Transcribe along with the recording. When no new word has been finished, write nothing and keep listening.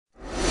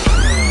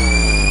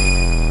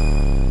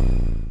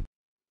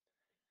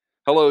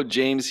Hello,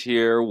 James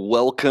here.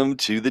 Welcome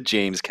to the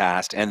James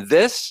Cast. And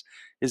this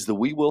is the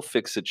We Will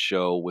Fix It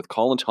show with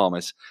Colin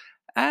Thomas,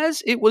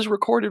 as it was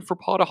recorded for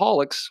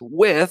Podaholics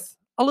with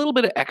a little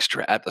bit of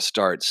extra at the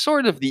start,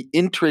 sort of the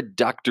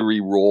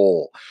introductory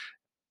role,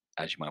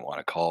 as you might want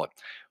to call it.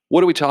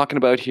 What are we talking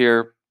about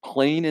here?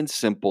 Plain and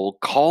simple,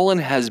 Colin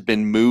has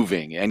been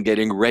moving and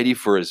getting ready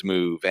for his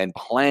move and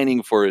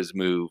planning for his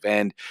move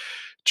and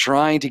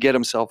trying to get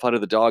himself out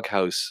of the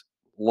doghouse.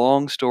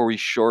 Long story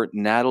short,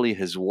 Natalie,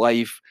 his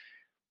wife,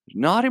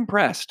 not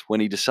impressed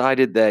when he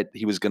decided that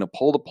he was going to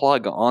pull the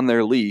plug on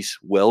their lease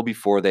well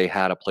before they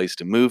had a place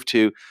to move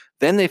to.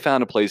 Then they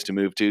found a place to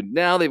move to.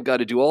 Now they've got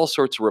to do all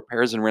sorts of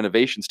repairs and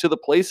renovations to the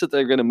place that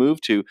they're going to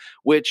move to,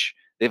 which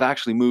they've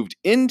actually moved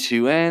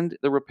into, and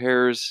the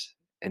repairs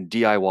and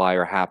DIY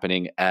are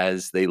happening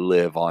as they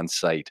live on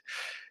site.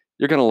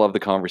 You're going to love the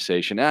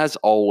conversation. As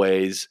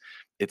always,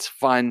 it's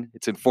fun,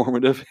 it's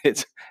informative,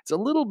 it's a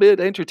little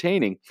bit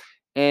entertaining,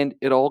 and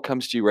it all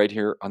comes to you right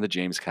here on the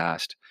James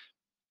Cast.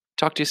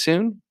 Talk to you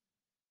soon,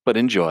 but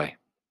enjoy.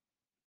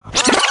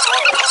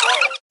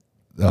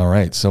 All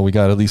right, so we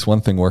got at least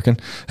one thing working.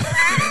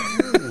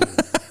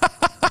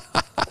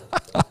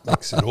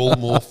 Makes it all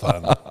more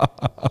fun. All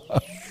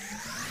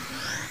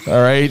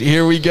right,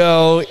 here we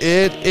go.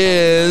 It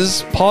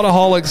is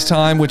Podaholics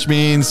time, which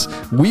means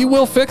We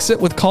Will Fix It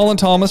with Colin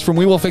Thomas from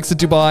We Will Fix It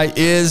Dubai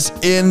is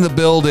in the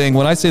building.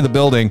 When I say the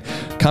building,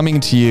 coming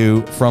to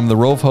you from the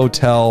Rove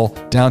Hotel,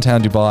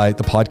 downtown Dubai,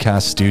 the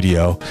podcast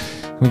studio.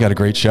 We got a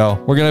great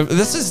show.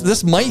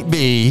 This might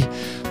be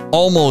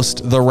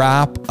almost the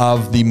wrap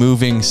of the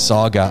moving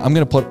saga. I'm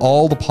going to put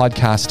all the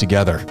podcasts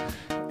together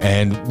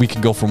and we can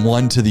go from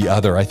one to the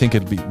other. I think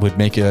it would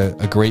make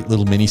a great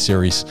little mini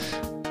series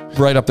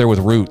right up there with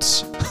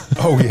Roots.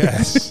 Oh,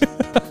 yes.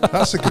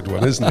 That's a good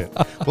one, isn't it?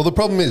 Well, the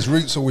problem is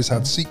Roots always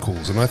had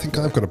sequels, and I think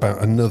I've got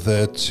about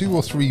another 2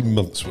 or 3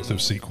 months worth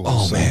of sequels.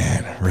 Oh, so,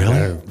 man.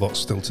 Really? Lots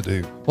still to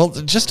do. Well,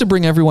 just to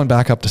bring everyone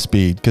back up to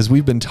speed, because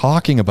we've been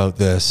talking about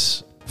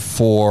this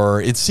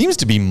for, it seems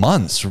to be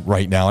months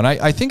right now. And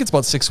I think it's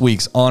about 6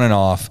 weeks on and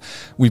off.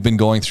 We've been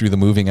going through the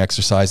moving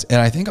exercise.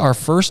 And I think our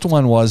first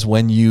one was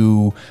when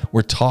you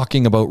were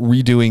talking about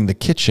redoing the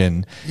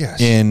kitchen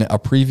in a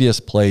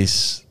previous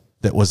place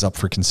that was up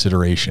for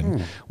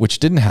consideration, which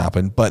didn't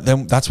happen. But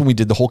then that's when we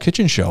did the whole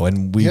kitchen show.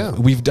 And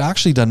we've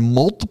actually done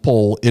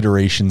multiple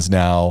iterations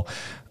now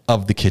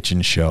of the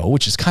kitchen show,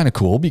 which is kind of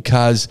cool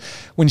because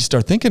when you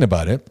start thinking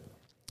about it,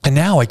 and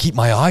now I keep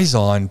my eyes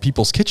on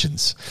people's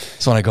kitchens.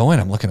 So when I go in,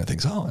 I'm looking at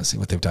things. Oh, I see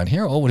what they've done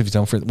here. Oh, what have you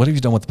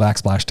done with the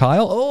backsplash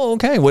tile? Oh,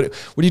 okay. What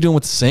are you doing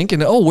with the sink?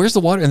 And oh, where's the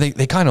water? And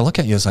they kind of look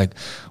at you as like,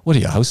 what are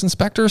you, a house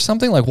inspector or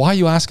something? Like, why are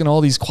you asking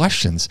all these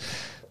questions?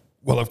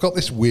 Well, I've got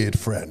this weird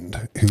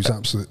friend who's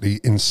absolutely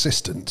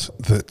insistent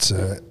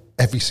that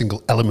every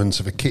single element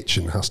of a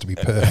kitchen has to be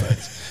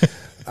perfect.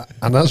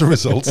 And as a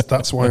result,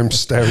 that's why I'm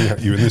staring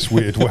at you in this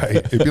weird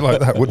way. It'd be like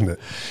that, wouldn't it?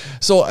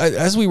 So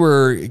as we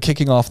were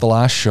kicking off the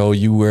last show,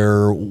 you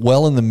were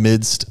well in the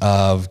midst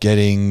of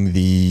getting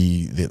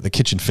the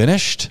kitchen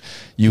finished.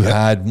 You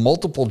had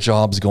multiple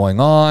jobs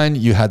going on.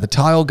 You had the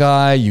tile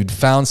guy. You'd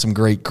found some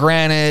great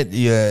granite.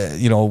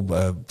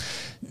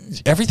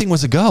 Everything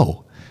was a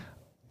go.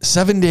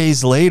 7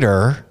 days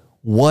later,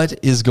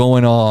 what is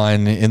going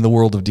on in the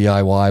world of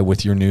DIY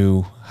with your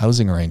new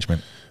housing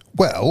arrangement?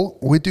 Well,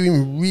 we're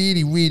doing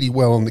really, really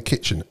well on the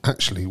kitchen.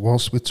 Actually,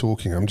 whilst we're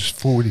talking, I'm just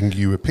forwarding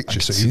you a picture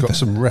so you've got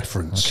some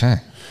reference.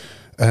 Okay.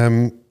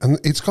 And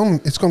it's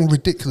gone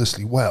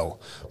ridiculously well.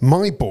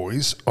 My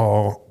boys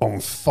are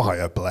on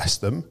fire, bless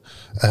them.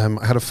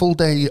 I had a full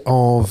day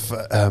of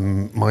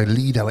my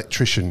lead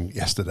electrician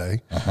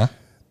yesterday,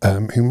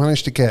 who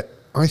managed to get,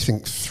 I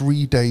think,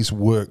 3 days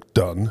work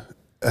done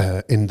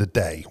in the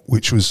day,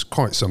 which was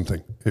quite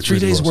something. It 3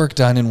 days work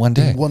done in one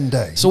day. In one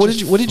day. So what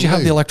did you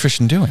have the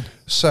electrician doing?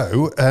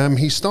 So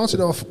he started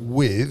off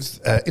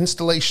with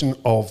installation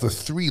of the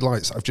 3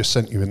 lights I've just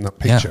sent you in that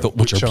picture,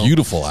 which are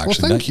beautiful,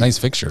 actually. Well, nice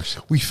fixtures.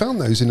 We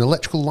found those in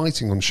electrical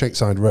lighting on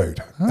Shakeside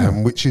Road,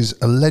 which is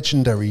a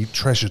legendary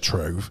treasure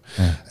trove.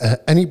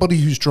 Anybody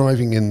who's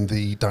driving in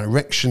the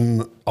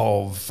direction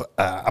of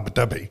Abu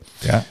Dhabi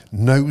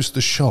knows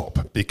the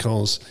shop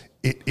because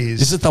it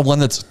is... Is it the one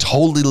that's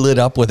totally lit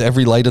up with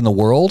every light in the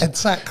world?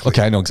 Exactly.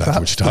 Okay, I know exactly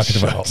what you're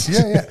talking about.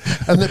 Yeah.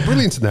 And they're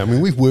brilliant in there. I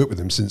mean, we've worked with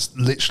them since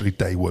literally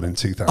day one in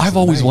 2000. I've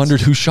always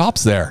wondered who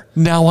shops there.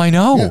 Now I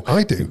know. Yeah,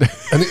 I do.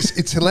 And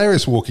it's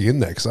hilarious walking in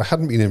there because I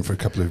hadn't been in for a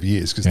couple of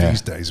years because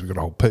these days we've got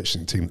a whole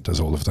purchasing team that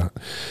does all of that.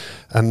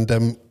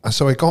 And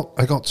so I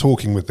got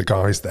talking with the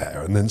guys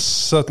there, and then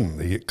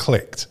suddenly it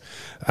clicked.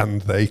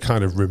 And they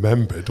kind of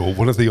remembered, or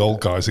one of the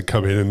old guys had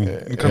come in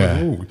and kind of,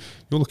 oh,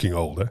 you're looking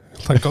older.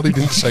 Thank God he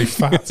didn't say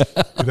fat.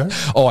 You know?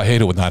 Oh, I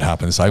hate it when that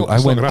happens. I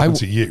went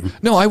to you.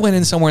 No, I went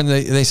in somewhere and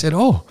they said,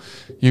 oh,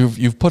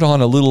 you've put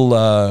on a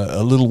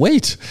little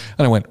weight,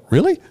 and I went,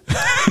 really?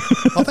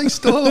 Are they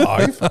still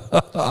alive?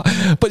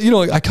 But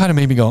I kind of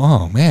made me go,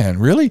 oh man,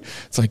 really?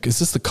 It's like, is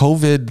this the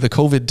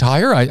COVID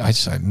tire? I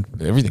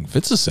everything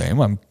fits the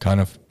same. I'm kind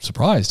of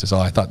surprised. So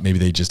I thought maybe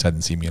they just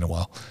hadn't seen me in a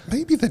while.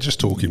 Maybe they're just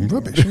talking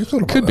rubbish. You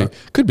thought about that?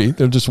 Could be.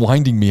 They're just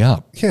winding me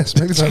up. Yes,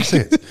 maybe that's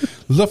it.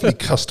 Lovely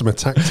customer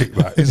tactic,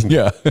 that, isn't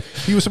Yeah. it?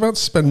 He was about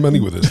to spend money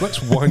with us.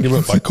 Let's wind him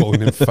up by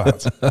calling him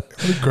fat.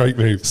 What a great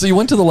move. So you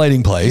went to the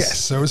lighting place. Yes,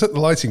 so I was at the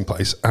lighting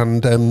place,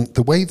 and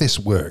the way this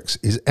works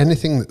is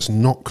anything that's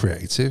not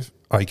creative,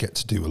 I get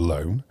to do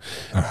alone.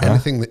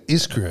 Anything that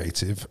is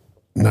creative,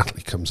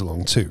 Natalie comes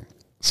along too.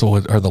 So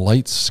are the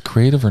lights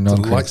creative or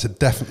non-creative? The lights are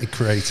definitely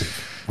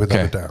creative,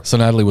 without a doubt. So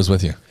Natalie was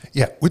with you.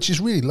 Yeah, which is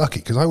really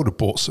lucky because I would have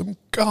bought some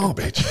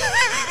garbage.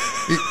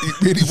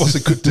 It really was a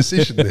good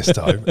decision this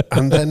time.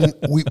 And then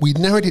we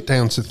narrowed it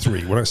down to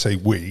 3. When I say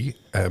we...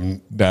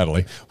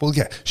 Natalie. Well,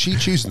 yeah, she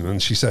chooses them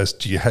and she says,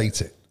 do you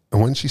hate it?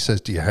 And when she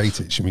says, do you hate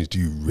it, she means, do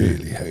you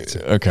really hate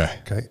it? Okay.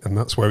 Okay, and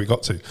that's where we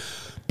got to.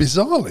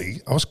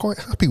 Bizarrely, I was quite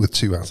happy with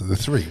 2 out of the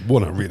 3.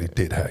 One I really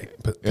did hate,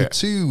 but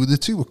the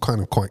two were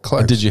kind of quite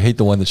close. And did you hate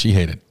the one that she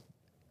hated?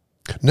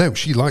 No,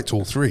 she liked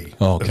all 3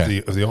 of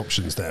the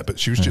options there, but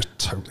she was just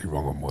totally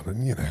wrong on one.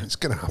 And, it's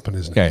going to happen,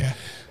 isn't it? Yeah.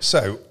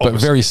 So, but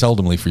very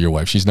seldomly for your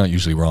wife. She's not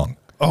usually wrong.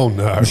 Oh,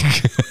 no.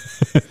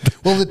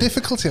 Well, the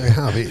difficulty I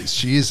have is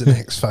she is an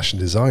ex-fashion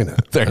designer.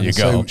 There you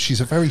go. So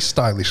she's a very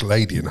stylish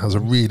lady and has a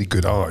really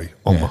good eye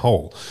on the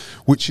whole,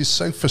 which is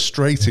so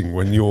frustrating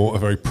when you're a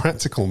very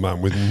practical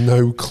man with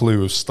no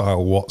clue of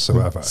style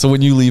whatsoever. So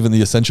when you leave in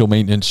the Essential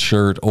Maintenance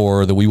shirt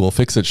or the We Will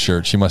Fix It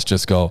shirt, she must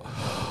just go...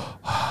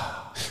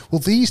 Well,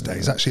 these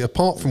days, actually,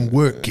 apart from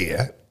work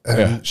gear,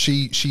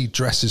 she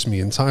dresses me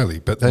entirely.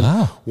 But then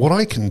what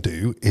I can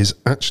do is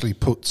actually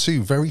put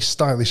 2 very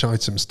stylish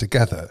items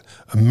together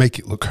and make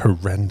it look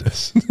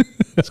horrendous.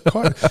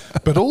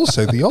 But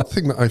also, the odd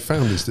thing that I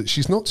found is that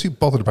she's not too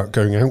bothered about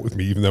going out with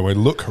me, even though I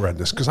look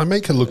horrendous, because I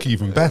make her look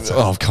even better.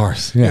 Oh, of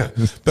course. Yeah.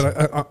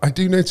 But I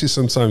do notice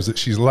sometimes that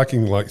she's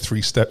lagging like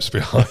 3 steps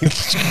behind.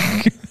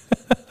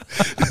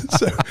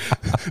 So,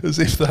 as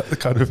if that the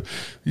kind of,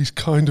 he's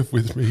kind of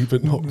with me,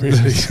 but not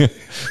really.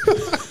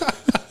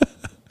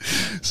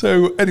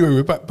 So anyway,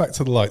 we're back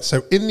to the lights.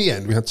 So in the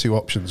end, we had 2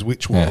 options,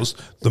 which was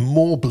the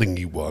more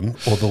blingy one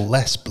or the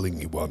less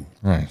blingy one.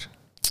 Right.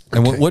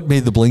 And what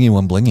made the blingy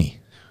one blingy?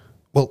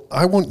 Well,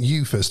 I want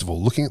you, first of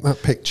all, looking at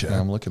that picture. Yeah,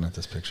 I'm looking at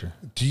this picture.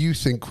 Do you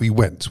think we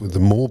went with the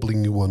more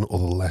blingy one or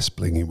the less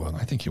blingy one?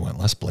 I think you went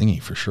less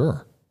blingy for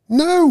sure.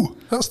 No,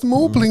 that's the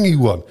more blingy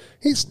one.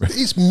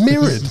 It's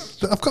mirrored.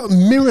 I've got a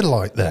mirror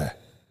light there.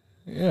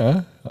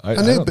 Yeah. I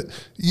know, but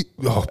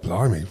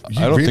blimey.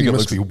 You really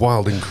must be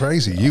wild and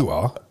crazy. You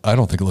are. I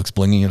don't think it looks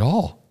blingy at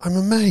all. I'm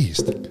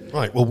amazed.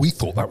 Right, well, we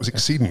thought that was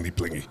exceedingly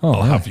blingy.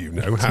 I'll have you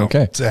know. How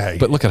dare you.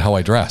 But look at how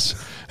I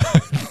dress.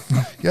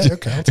 Yeah,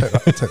 okay, I'll take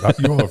that.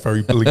 You are a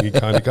very blingy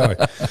kind of guy.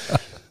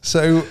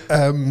 So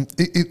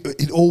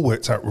it all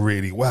worked out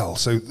really well.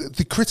 So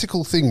the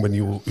critical thing when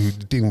you're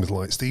dealing with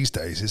lights these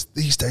days is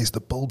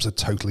the bulbs are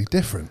totally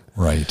different.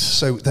 Right.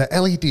 So they're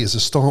LED as a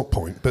start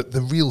point, but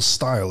the real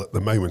style at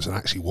the moment, and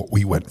actually what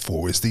we went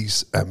for, is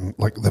these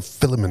like the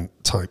filament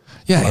type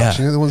lamps.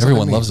 You know, the ones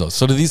everyone loves those.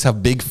 So do these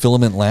have big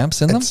filament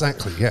lamps in them?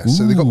 Exactly, yeah.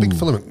 So they've got big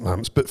filament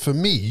lamps, but for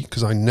me,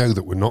 because I know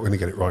that we're not going to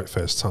get it right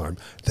first time,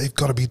 they've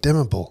got to be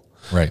dimmable.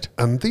 Right.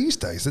 And these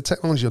days, the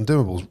technology on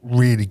dimmable is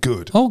really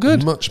good. Oh,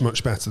 good. Much,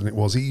 much better than it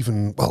was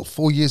even,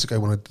 4 years ago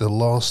when I did the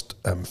last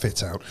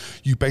fit out,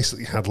 you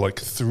basically had like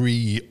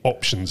 3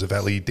 options of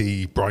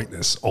LED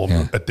brightness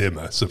on a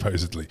dimmer,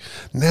 supposedly.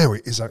 Now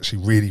it is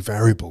actually really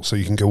variable, so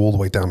you can go all the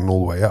way down and all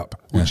the way up,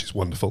 which is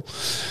wonderful.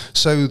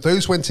 So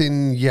those went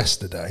in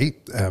yesterday.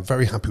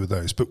 Very happy with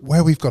those. But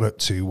where we've got up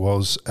to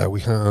was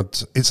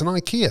it's an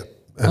IKEA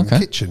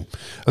kitchen,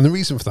 and the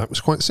reason for that was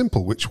quite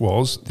simple, which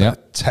was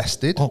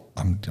tested. Oh,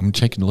 I'm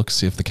taking a look to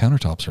see if the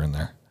countertops are in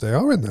there. They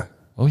are in there.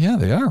 Oh yeah,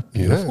 they are.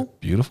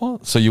 Beautiful.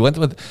 So you went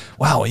with,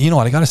 wow, you know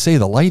what, I got to say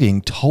the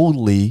lighting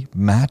totally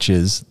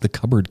matches the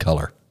cupboard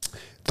color.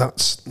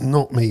 That's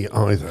not me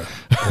either,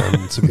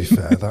 to be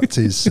fair.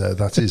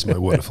 That is my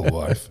wonderful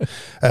wife.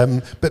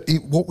 But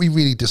what we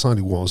really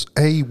decided was,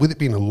 with it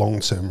being a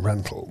long-term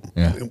rental,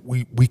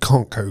 we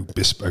can't go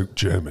bespoke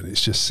German.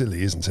 It's just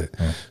silly, isn't it?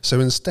 Yeah. So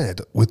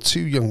instead, with 2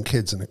 young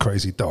kids and a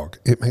crazy dog,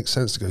 it makes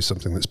sense to go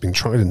something that's been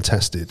tried and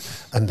tested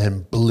and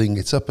then bling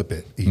it up a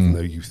bit, even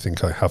though you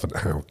think I haven't.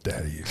 How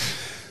dare you?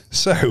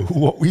 So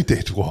what we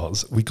did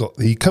was we got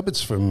the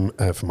cupboards from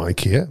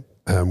IKEA,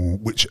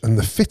 and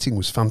the fitting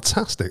was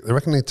fantastic. They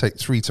reckon they'd take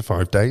 3 to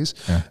 5 days.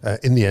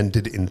 In the end,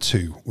 did it in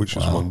 2, which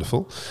was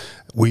wonderful.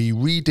 We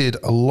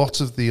redid a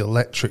lot of the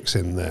electrics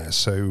in there.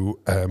 So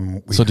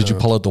did you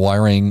pull out the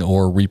wiring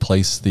or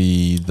replace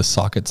the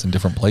sockets in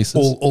different places?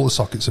 All the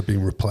sockets have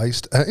been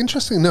replaced.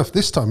 Interestingly enough,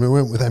 this time we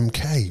went with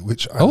MK,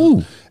 which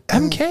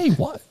MK,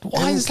 what?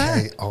 Why is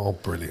that? MK are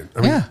brilliant.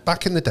 I mean,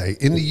 back in the day,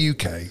 in the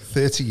UK,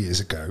 30 years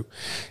ago,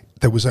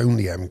 there was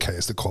only MK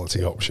as the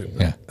quality option.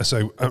 Yeah.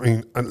 So, I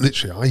mean, and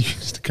literally, I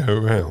used to go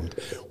around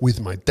with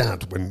my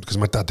dad because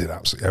my dad did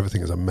absolutely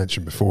everything, as I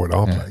mentioned before, at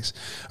our place.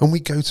 And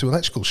we'd go to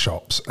electrical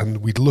shops and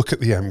we'd look at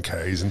the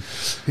MKs, and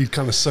he'd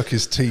kind of suck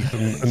his teeth.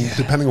 And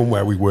depending on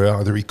where we were,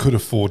 either he could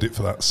afford it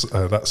for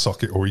that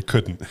socket or he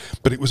couldn't.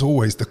 But it was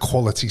always the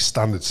quality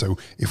standard. So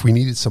if we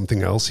needed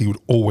something else, he would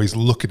always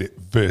look at it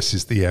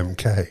versus the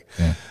MK.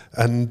 Yeah.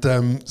 And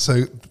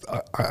so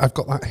I've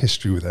got that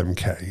history with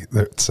MK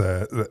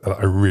that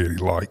I really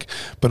like,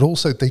 but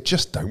also they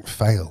just don't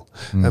fail.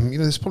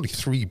 There's probably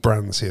 3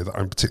 brands here that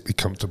I'm particularly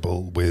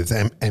comfortable with: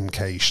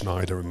 MK,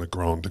 Schneider, and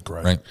Legrand de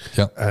Grey. Right.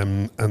 Yeah.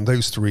 And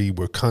those 3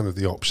 were kind of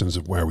the options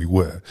of where we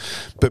were.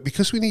 But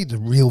because we need a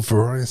real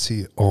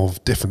variety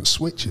of different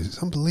switches,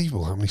 it's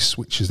unbelievable how many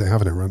switches they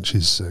have in a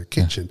ranch's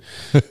kitchen.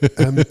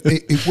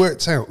 It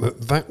worked out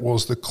that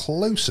was the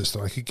closest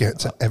that I could get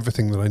to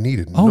everything that I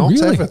needed. Oh, Not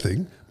really?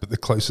 everything, but the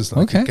closest that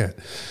I could get.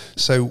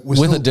 So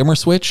with a dimmer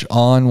switch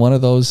on one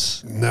of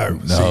those? No.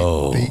 See,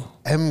 the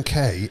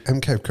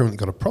MK have currently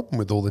got a problem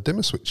with all the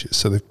dimmer switches,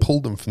 so they've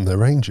pulled them from their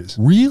ranges.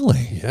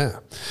 Really? Yeah.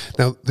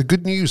 Now, the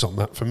good news on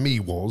that for me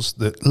was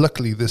that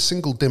luckily the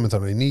single dimmer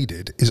that I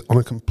needed is on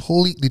a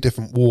completely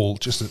different wall,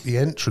 just at the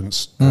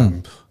entrance.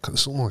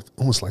 It's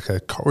almost like a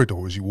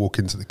corridor as you walk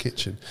into the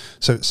kitchen.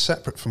 So it's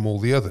separate from all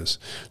the others.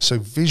 So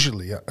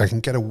visually, I can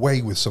get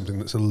away with something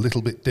that's a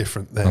little bit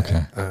different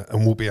there,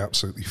 and we'll be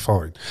absolutely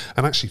fine.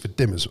 And actually, for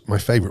dimmers, my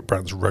favourite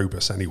brand's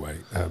Robus anyway.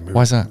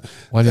 Why is that?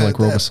 Why do you like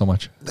Robus so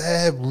much?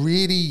 They're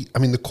really, I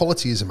mean, the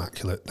quality is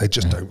immaculate. They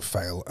just don't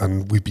fail.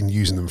 And we've been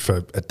using them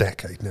for a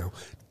decade now.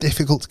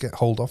 Difficult to get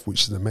hold of,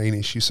 which is the main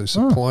issue. So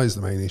supply is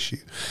the main issue.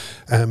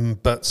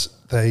 But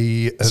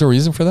they... is there a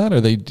reason for that?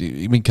 Or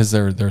because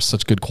they're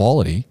such good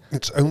quality?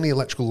 It's only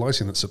electrical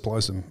lighting that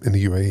supplies them in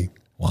the UAE.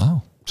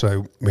 Wow.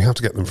 So we have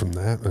to get them from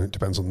there, and it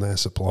depends on their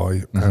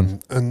supply.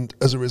 And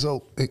as a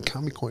result, it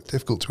can be quite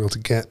difficult to be able to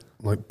get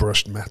like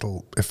brushed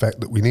metal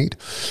effect that we need.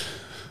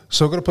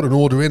 So I've got to put an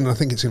order in, and I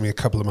think it's going to be a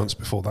couple of months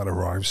before that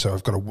arrives. So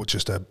I've got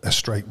just a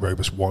straight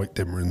Robus white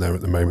dimmer in there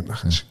at the moment.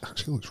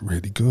 Actually looks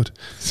really good.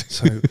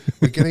 So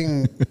we're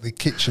getting the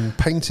kitchen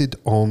painted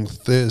on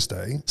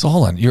Thursday. So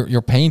hold on,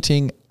 you're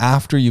painting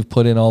after you've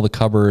put in all the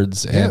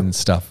cupboards and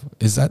stuff.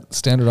 Is that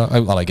standard?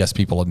 Well, I guess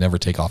people would never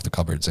take off the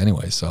cupboards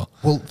anyway. So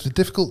well, the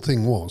difficult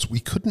thing was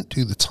we couldn't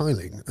do the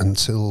tiling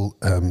until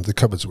the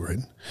cupboards were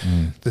in.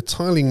 The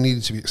tiling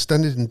needed to be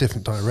extended in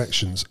different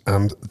directions,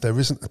 and there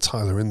isn't a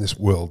tiler in this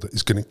world that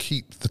is going to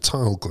keep the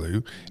tile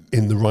glue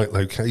in the right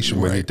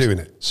location when you're doing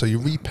it. So you're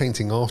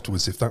repainting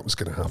afterwards if that was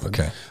going to happen.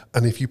 Okay.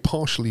 And if you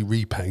partially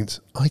repaint,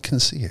 I can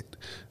see it.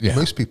 Yeah.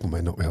 Most people may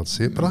not be able to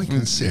see it, but I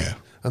can see it.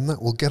 And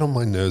that will get on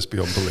my nerves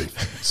beyond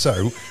belief.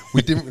 So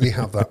we didn't really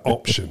have that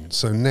option.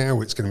 So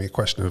now it's going to be a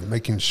question of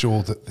making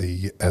sure that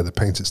the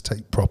painters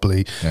take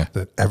properly,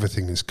 that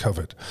everything is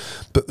covered.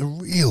 But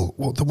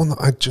the one that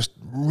I just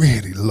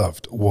really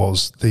loved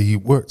was the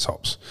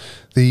worktops.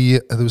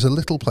 There was a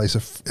little place, a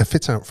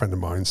fit-out friend of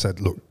mine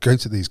said, look, go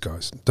to these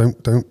guys.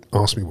 Don't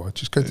ask me why,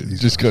 just go to these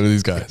guys. Just go to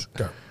these guys.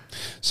 Go.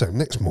 So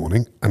next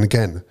morning, and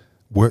again,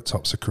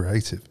 worktops are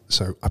creative.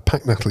 So I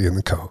packed Natalie in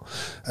the car.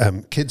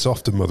 Kids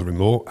off to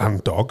mother-in-law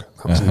and dog.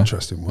 That was an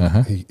interesting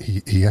one.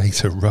 He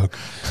ate a rug.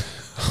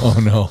 Oh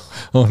no!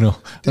 Oh no!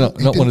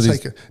 Not one of these.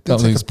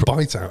 Didn't take a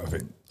bite out of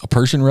it. A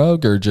Persian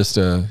rug or just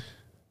a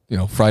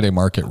Friday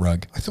market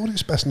rug? I thought it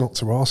was best not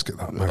to ask at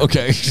that moment.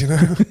 Okay.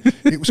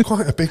 It was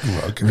quite a big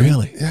rug.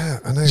 Really? Yeah,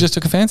 I know. He just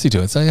took a fancy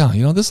to it. So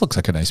this looks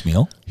like a nice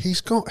meal.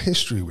 He's got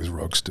history with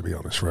rugs, to be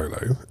honest,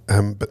 Rolo.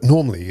 But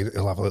normally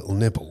he'll have a little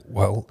nibble.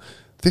 Well,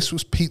 this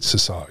was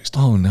pizza-sized.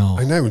 Oh, no.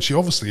 I know, and she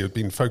obviously had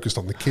been focused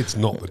on the kids,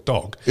 not the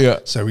dog. Yeah.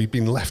 So he'd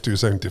been left to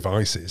his own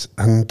devices.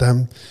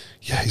 And,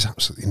 he's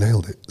absolutely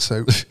nailed it.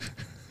 So,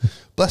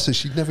 bless her,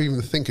 she'd never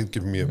even think of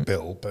giving me a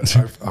bill. But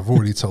I've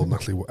already told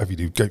Natalie, whatever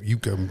you do,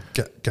 go and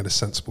get a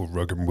sensible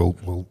rug, and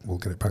we'll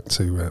get it back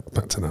to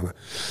Nana.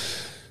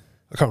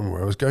 I can't remember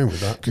where I was going with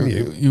that. Can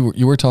you?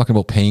 You were talking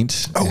about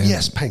paint. Oh,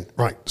 yes, paint.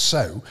 Right.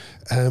 So,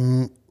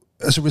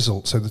 as a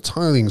result, the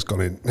tiling's gone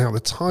in. Now, the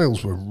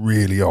tiles were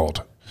really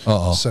odd.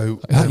 Uh-oh.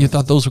 So you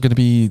thought those were going to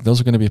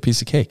be a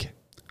piece of cake?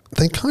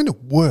 They kind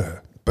of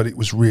were, but it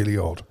was really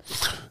odd.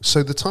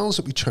 So the tiles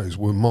that we chose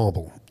were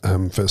marble,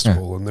 first of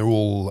all, and they're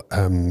all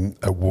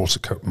a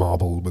water-cut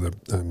marble with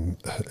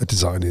a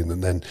design in,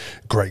 and then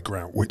grey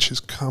grout, which has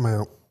come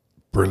out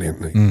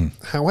brilliantly.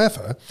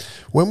 However,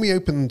 when we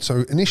opened,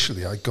 so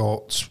initially I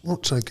got,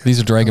 what did I get? These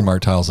are Dragon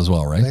Mart tiles as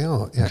well, right? They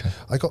are, yeah. Okay.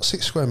 I got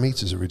 6 square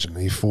meters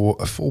originally for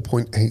a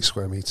 4.8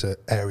 square meter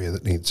area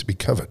that needed to be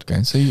covered.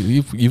 Okay, so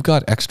you've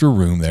got extra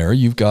room there.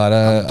 You've got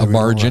a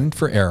margin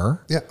for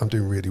error. Yeah, I'm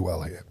doing really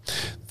well here.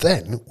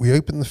 Then we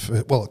opened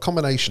a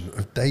combination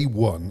of day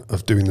one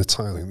of doing the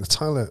tiling. The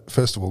tiler,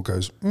 first of all,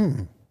 goes,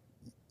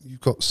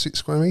 you've got 6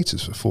 square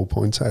meters for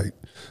 4.8.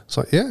 It's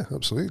like, yeah,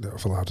 absolutely.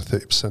 I've allowed a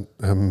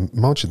 30%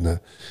 margin there.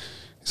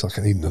 It's like,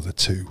 I need another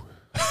 2.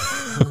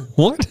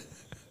 What?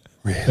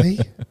 Really?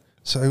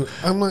 So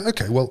I'm like,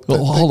 okay, well,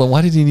 hold on.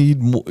 Why did you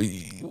need more?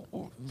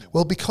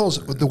 Well, because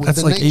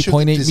That's the like nature of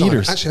the 8.8 design-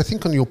 meters. Actually, I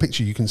think on your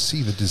picture you can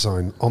see the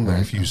design on there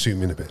if you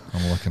zoom in a bit.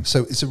 I'm looking.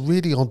 So it's a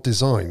really odd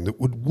design that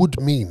would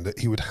mean that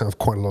he would have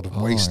quite a lot of I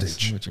see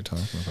wastage. what you're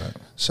talking about.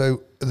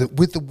 So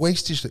with the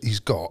wastage that he's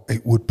got,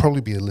 it would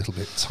probably be a little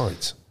bit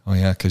tight. Oh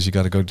yeah, because you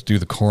got to go to do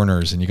the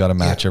corners and you got to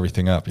match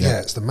everything up. Yeah,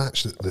 it's the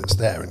match that's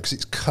there, and because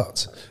it's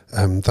cut,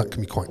 that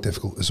can be quite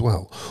difficult as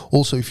well.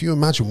 Also, if you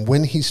imagine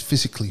when he's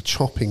physically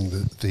chopping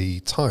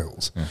the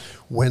tiles,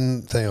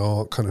 when they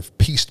are kind of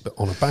pieced but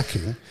on a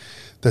backing,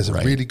 there's a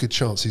really good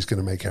chance he's going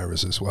to make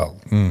errors as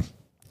well.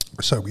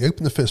 So we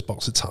open the first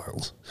box of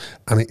tiles,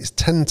 and it is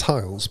 10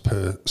 tiles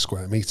per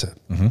square meter.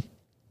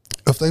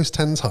 Of those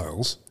 10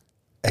 tiles,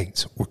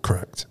 8 were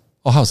cracked.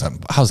 Oh, how's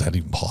that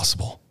even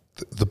possible?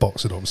 The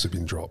box had obviously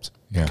been dropped.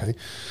 Yeah. Okay.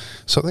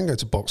 So I then go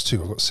to box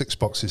 2. I've got 6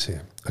 boxes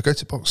here. I go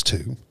to box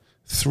 2,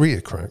 3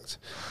 are cracked,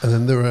 and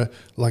then there are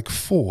like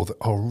 4 that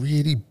are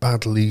really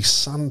badly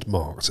sand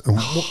marked. And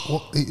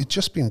what it had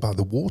just been by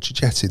the water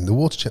jetting. The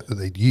water jet that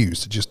they'd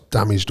used had just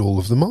damaged all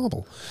of the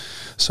marble.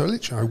 So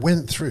literally I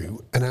went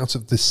through, and out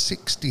of the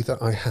 60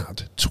 that I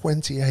had,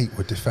 28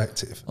 were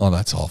defective. Oh,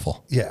 that's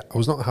awful. Yeah, I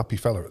was not a happy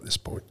fella at this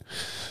point.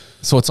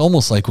 So it's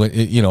almost like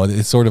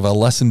it's sort of a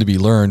lesson to be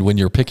learned when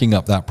you're picking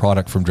up that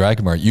product from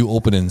Dragon Mart. You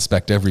open and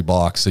inspect every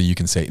box so you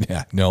can say,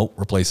 yeah, no,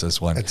 replace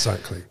this one.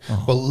 Exactly.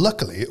 Well,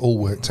 luckily it all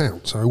worked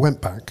out. So I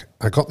went back,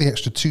 I got the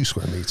extra 2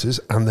 square meters,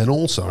 and then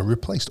also I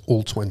replaced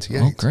all 28.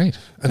 Oh, great.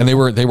 And they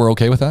were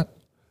okay with that?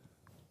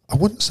 I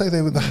wouldn't say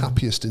they were the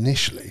happiest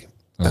initially,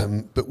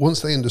 but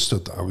once they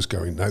understood that I was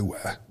going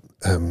nowhere,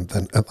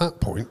 then at that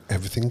point,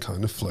 everything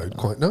kind of flowed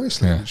quite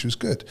nicely, which was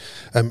good.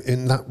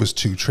 And that was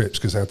 2 trips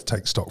because I had to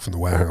take stock from the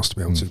warehouse to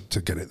be able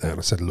to get it there. And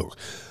I said, look,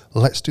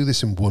 let's do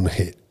this in one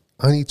hit.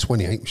 I need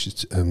 28, which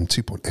is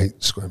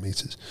 2.8 square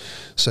meters.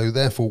 So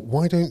therefore,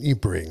 why don't you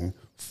bring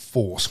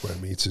 4 square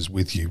meters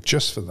with you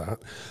just for that?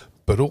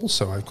 But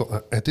also, I've got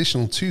that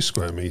additional 2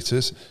 square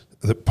meters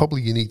that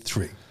probably you need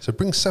 3. So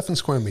bring 7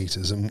 square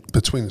meters, and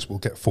between us, we'll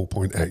get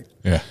 4.8.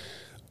 Yeah.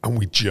 And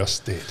we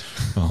just did.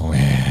 Oh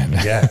man.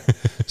 Yeah.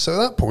 So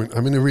at that point,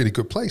 I'm in a really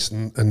good place,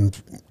 and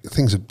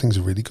things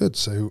are really good.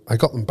 So I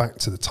got them back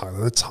to the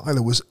tiler. The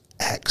tiler was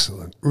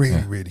excellent,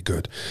 really, really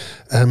good.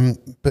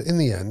 But in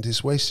the end,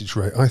 his wastage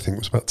rate, I think,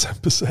 was about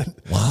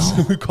 10%. Wow.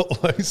 So we've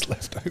got loads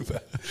left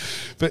over.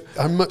 But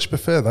I much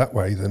prefer that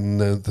way than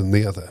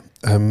the other.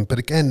 But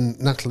again,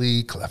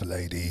 Natalie, clever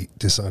lady,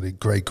 decided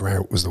grey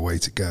grout was the way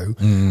to go,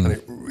 and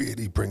it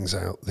really brings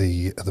out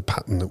the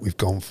pattern that we've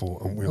gone for,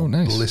 and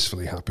we're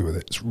blissfully happy with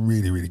it. It's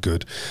really, really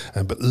good.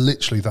 But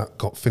literally, that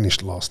got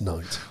finished last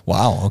night.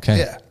 Wow. Okay.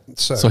 Yeah.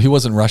 So he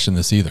wasn't rushing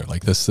this either.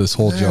 Like this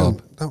whole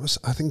job. That was,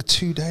 I think,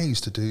 2 days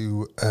to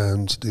do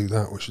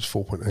that, which was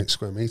 4.8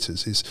 square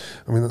meters.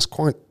 That's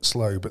quite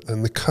slow. But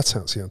then the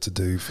cutouts he had to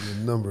do for the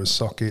number of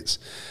sockets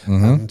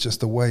and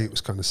just the way it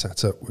was kind of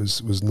set up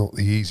was not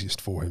the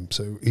easiest for him.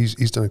 So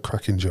he's done a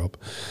cracking job.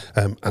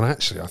 And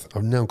actually,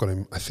 I've now got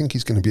him. I think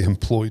he's going to be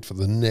employed for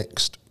the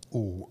next,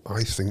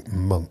 I think,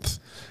 month.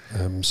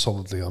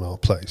 Solidly on our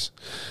place.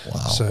 Wow.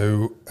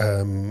 So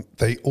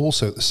they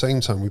also, at the same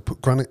time, we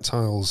put granite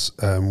tiles,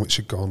 which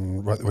had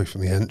gone right the way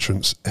from the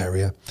entrance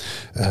area,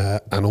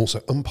 and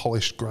also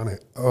unpolished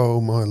granite.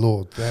 Oh my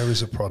Lord, there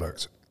is a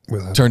product.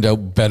 Turned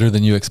out better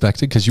than you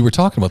expected, because you were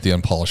talking about the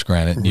unpolished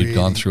granite and you'd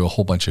gone through a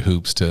whole bunch of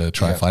hoops to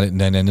try and find it,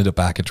 and then ended up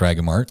back at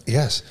Dragon Mart.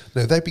 Yes.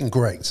 No, they've been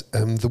great.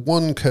 The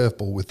one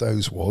curveball with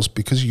those was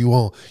because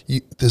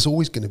there's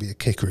always going to be a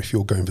kicker if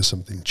you're going for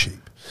something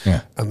cheap.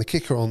 Yeah. And the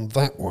kicker on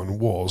that one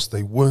was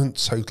they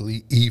weren't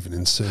totally even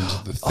in terms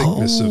of the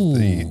thickness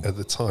of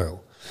the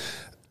tile,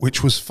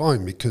 which was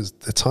fine because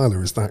the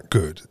tiler is that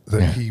good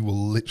that he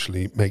will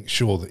literally make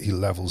sure that he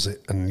levels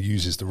it and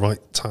uses the right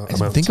amount of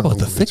tile. Think about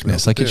the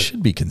thickness. Like, it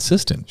should be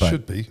consistent. But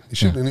should be. It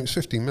should, and it was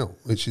 15 mil,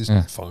 which is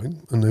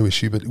fine and no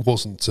issue, but it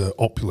wasn't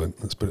opulent,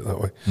 let's put it that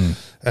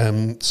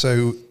way.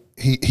 So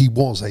he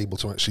was able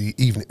to actually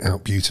even it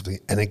out beautifully.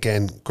 And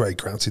again, grey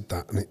grouted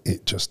that, and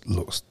it just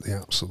looks the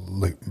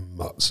absolute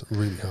mutts. I'm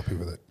really happy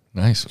with it.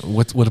 Nice.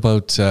 What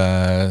about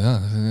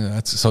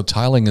so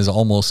tiling is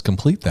almost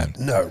complete then?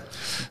 No,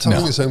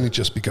 tiling has only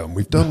just begun.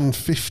 We've done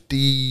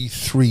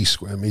 53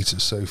 square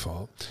meters so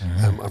far.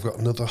 I've got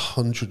another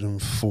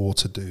 104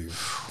 to do,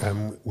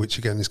 which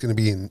again is going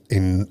to be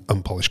in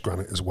unpolished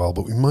granite as well.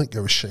 But we might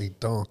go a shade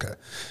darker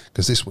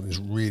because this one is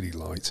really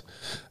light.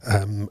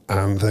 And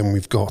then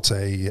we've got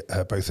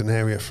both an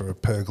area for a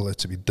pergola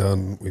to be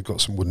done. We've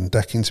got some wooden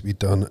decking to be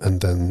done, and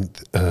then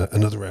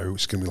another area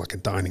which is going to be like a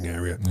dining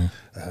area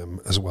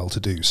as well to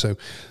do. So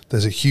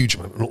there's a huge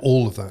amount, and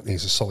all of that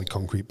needs a solid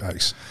concrete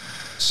base.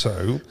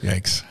 So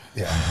yikes.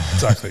 Yeah,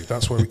 exactly.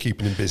 That's why we're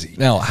keeping him busy.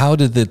 Now, how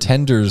did the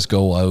tenders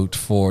go out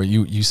for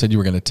you? You said you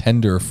were going to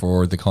tender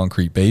for the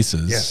concrete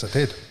bases. Yes, I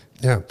did.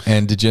 Yeah.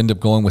 And did you end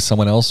up going with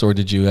someone else, or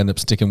did you end up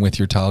sticking with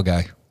your tile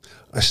guy?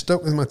 I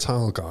stuck with my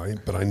tile guy,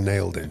 but I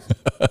nailed him.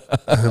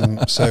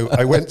 So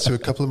I went to a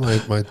couple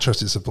of my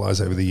trusted suppliers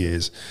over the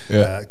years,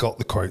 got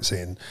the quotes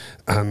in,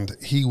 and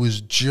he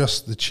was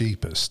just the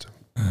cheapest.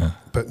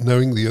 But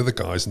knowing the other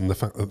guys and the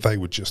fact that they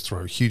would just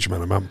throw a huge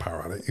amount of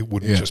manpower at it, it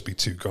wouldn't Yeah. just be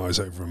two guys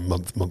over a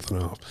month and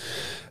a half.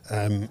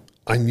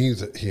 I knew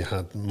that he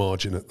had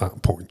margin at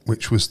that point,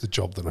 which was the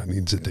job that I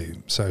needed to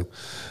do. So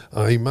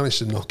I managed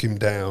to knock him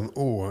down.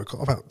 I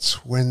got about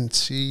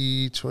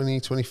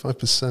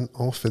 25%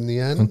 off in the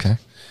end. Okay.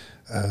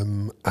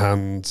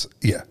 And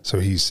yeah,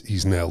 so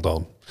he's nailed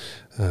on,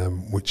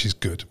 which is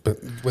good. But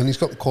when he's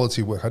got the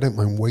quality of work, I don't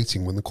mind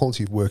waiting. When the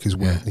quality of work is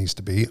where it needs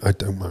to be, I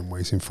don't mind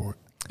waiting for it.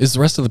 Is the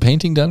rest of the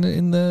painting done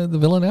in the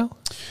villa now?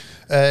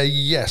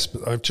 Yes,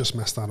 but I've just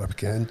messed that up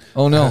again.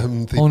 Oh, no.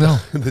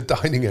 The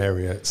dining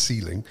area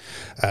ceiling,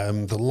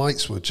 the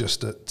lights were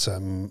just at,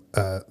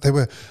 they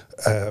were,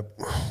 how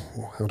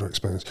do I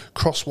explain this?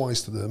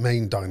 Crosswise to the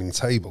main dining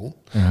table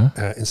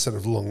instead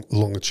of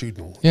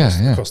longitudinal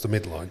across the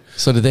midline.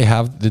 So did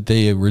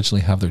they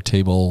originally have their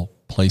table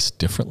placed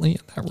differently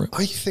in that room?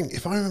 I think,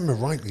 if I remember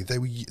rightly,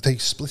 they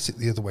split it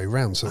the other way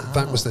around. So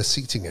that was their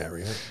seating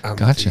area, and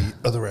Gotcha. the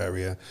other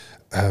area.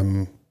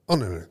 No,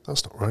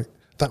 that's not right.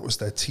 That was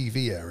their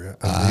TV area,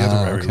 and the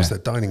other area was their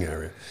dining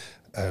area,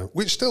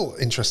 which still,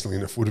 interestingly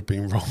enough, would have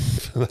been wrong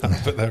for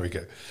that. But there we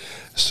go.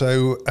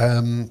 So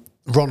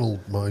Ronald,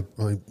 my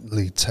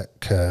lead tech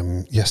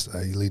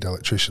yesterday, lead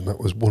electrician, that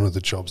was one of the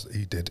jobs that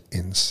he did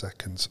in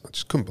seconds. I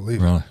just couldn't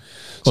believe it. Really?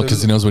 Well,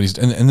 because he knows what he's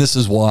doing. And this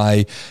is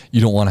why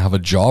you don't want to have a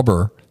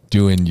jobber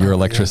doing your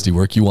electricity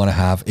work. You want to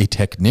have a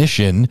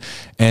technician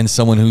and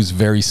someone who's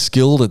very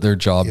skilled at their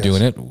job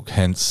doing it,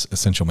 hence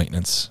essential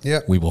maintenance.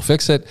 Yeah. We will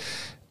fix it.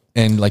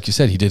 And like you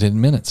said, he did it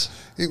in minutes.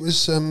 It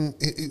was.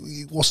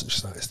 It wasn't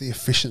just that. It's the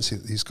efficiency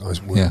that these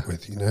guys work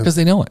with. You know, because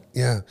they know it.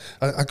 Yeah,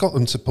 I got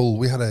them to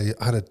pull. I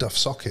had a Duff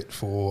socket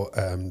for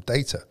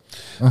data,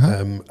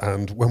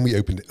 and when we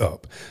opened it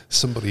up,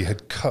 somebody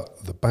had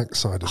cut the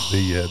backside of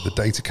the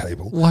data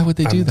cable. Why would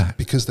they do that?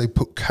 Because they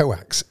put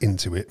coax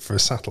into it for a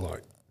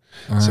satellite.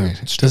 All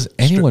right. Does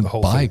anyone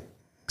buy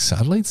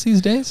satellites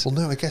these days? Well,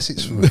 no, I guess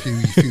it's from a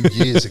few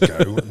years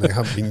ago, and they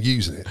haven't been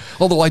using it.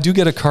 Although I do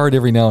get a card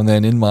every now and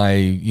then in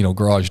my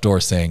garage door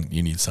saying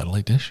you need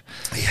satellite dish.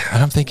 Yeah.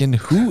 And I'm thinking,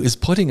 who is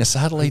putting a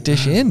satellite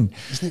dish in?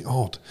 Isn't it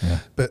odd? Yeah.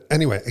 But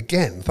anyway,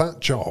 again,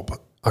 that job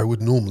I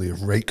would normally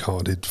have rate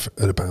carded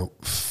at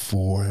about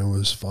 4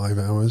 hours, 5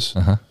 hours.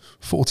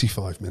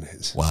 45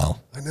 minutes. Wow.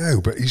 I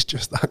know, but he's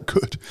just that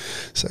good.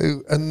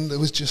 So, and there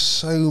was just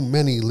so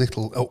many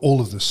all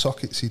of the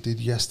sockets he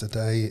did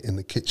yesterday in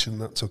the kitchen,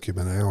 that took him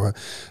an hour.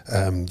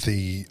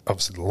 Obviously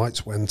the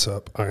lights went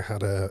up. I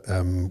had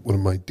one of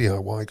my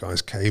DIY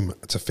guys came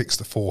to fix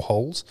the 4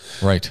 holes.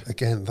 Right.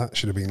 Again, that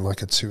should have been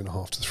like a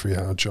 2.5 to 3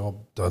 hour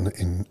job done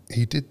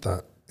he did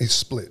that. It's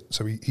split,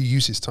 so he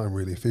used his time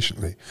really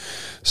efficiently.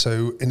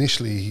 So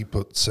initially he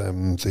put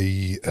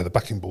the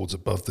backing boards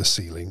above the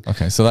ceiling.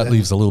 Okay, so that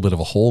leaves a little bit of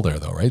a hole there,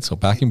 though, right? So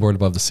backing board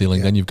above the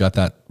ceiling, then you've got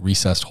that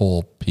recessed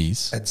hole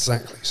piece.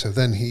 Exactly. So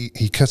then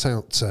he cut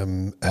out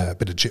a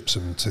bit of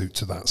gypsum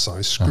to that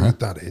size, screwed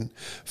that in,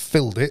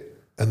 filled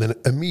it, and then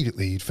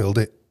immediately he filled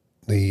it.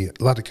 The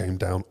ladder came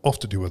down, off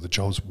to do other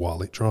jobs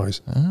while it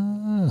dries.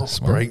 Not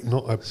great.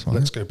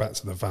 Let's go back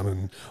to the van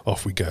and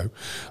off we go.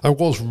 I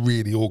was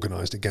really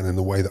organised again in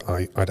the way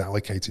that I'd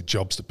allocated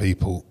jobs to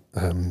people,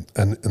 and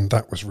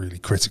that was really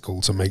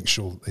critical to make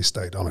sure that they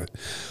stayed on it.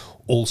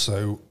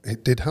 Also,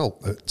 it did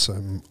help that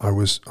I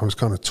was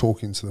kind of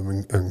talking to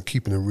them and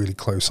keeping a really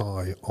close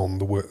eye on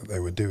the work that they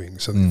were doing.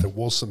 So that there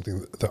was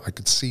something that I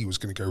could see was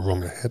going to go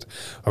wrong ahead,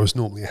 I was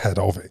normally ahead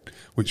of it,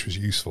 which was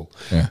useful.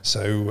 Yeah.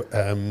 So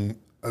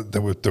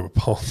there were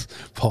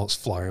parts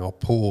flying. Our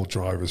poor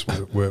drivers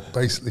were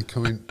basically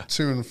coming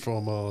to and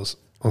from ours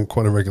on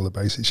quite a regular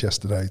basis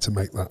yesterday to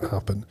make that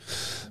happen.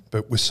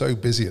 But we're so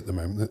busy at the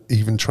moment that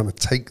even trying to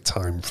take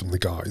time from the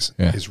guys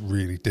is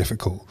really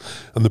difficult.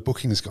 And the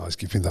bookings guys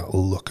give me that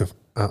look of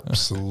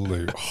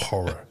absolute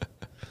horror.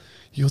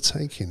 You're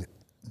taking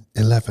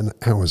 11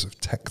 hours of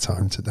tech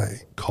time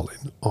today,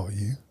 Colin, are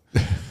you?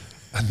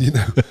 And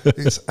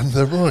and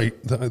they're right.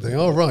 They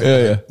are right.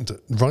 Yeah.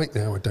 Right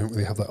now, I don't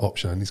really have that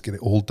option. I need to get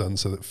it all done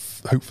so that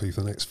hopefully for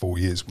the next 4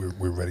 years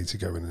we're ready to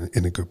go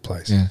in a good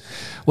place. Yeah.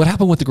 What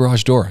happened with the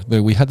garage door?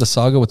 We had the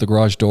saga with the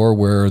garage door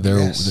where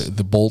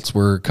the bolts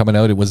were coming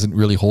out. It wasn't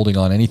really holding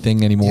on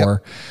anything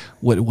anymore. Yep.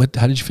 What?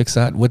 How did you fix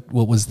that? What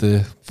was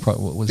the?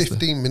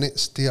 15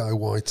 minutes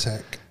DIY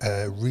tech.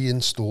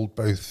 Reinstalled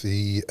both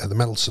the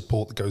metal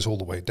support that goes all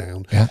the way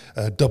down. Yeah.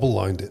 Double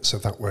lined it so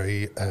that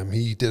way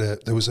he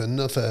did there was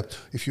another.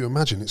 If you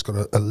imagine, it's got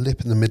a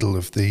lip in the middle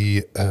of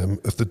the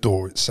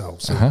door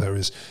itself. So there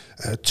is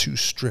 2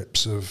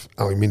 strips of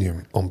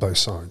aluminium on both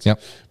sides.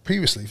 Yep.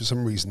 Previously, for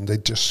some reason, they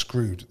just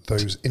screwed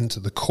those into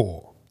the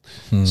core.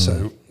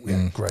 So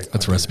great.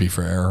 That's a recipe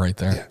for error right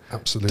there. Yeah,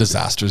 absolutely.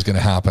 Disaster is going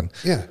to happen.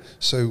 Yeah.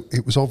 So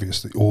it was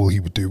obvious that all he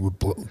would do would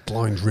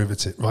blind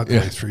rivet it right the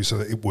way through so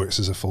that it works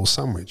as a full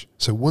sandwich.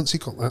 So once he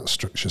got that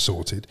structure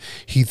sorted,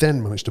 he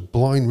then managed to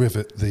blind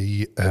rivet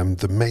the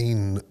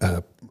main.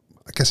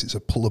 I guess it's a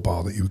puller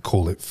bar that you would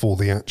call it for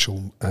the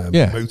actual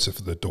motor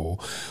for the door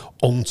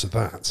onto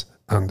that.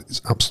 and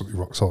it's absolutely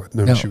rock solid.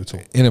 No Now, issue at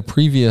all. in a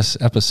previous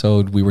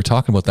episode, we were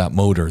talking about that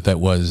motor that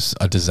was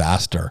a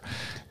disaster.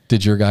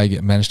 Did your guy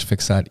manage to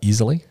fix that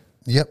easily?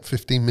 Yep,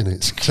 15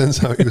 minutes.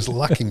 Turns out it was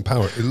lacking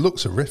power. It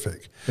looks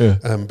horrific. Yeah.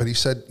 But he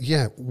said,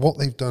 what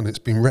they've done, it's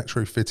been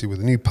retrofitted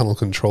with a new panel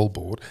control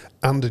board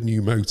and a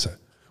new motor.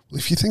 Well,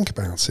 if you think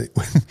about it,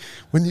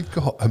 when you've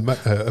got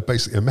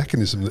basically a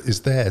mechanism that is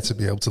there to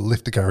be able to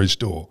lift a garage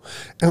door,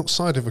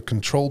 outside of a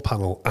control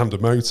panel and a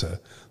motor,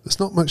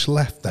 there's not much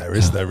left there,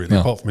 is there really,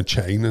 apart from a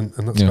chain, and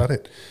that's about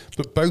it.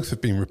 But both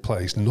have been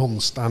replaced,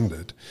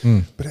 non-standard.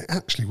 But it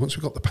actually, once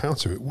we've got the power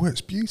to it,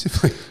 works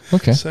beautifully.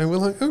 Okay. So we're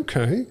like,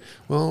 okay,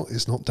 well,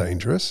 it's not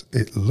dangerous.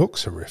 It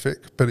looks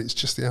horrific, but it's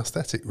just the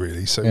aesthetic,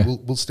 really. So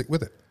we'll stick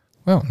with it.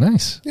 Well,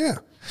 nice. Yeah,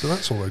 so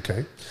that's all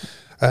okay.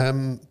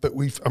 But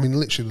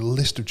literally the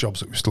list of jobs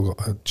that we've still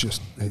got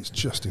it's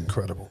just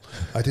incredible.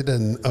 I did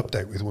an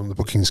update with one of the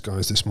bookings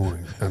guys this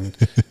morning, and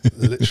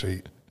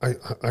literally I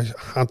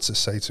had to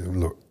say to him,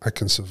 look, I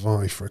can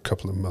survive for a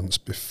couple of months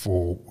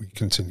before we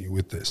continue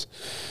with this.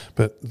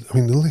 But I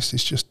mean, the list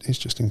is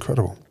just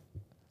incredible.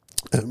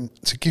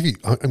 To give you,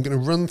 I'm going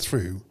to run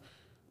through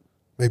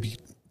maybe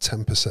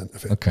 10%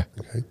 of it. Okay.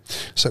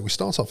 So we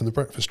start off in the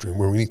breakfast room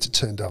where we need to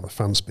turn down the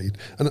fan speed.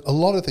 And a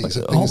lot of these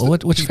are things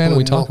which fan are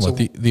we talking about?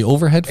 The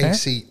overhead fan?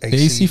 The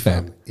AC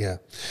fan. Yeah.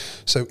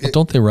 So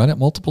don't they run at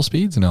multiple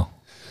speeds? No.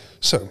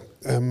 So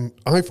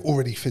I've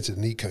already fitted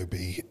an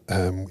Ecobee,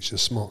 which is a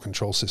smart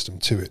control system,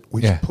 to it,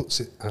 which puts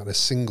it at a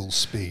single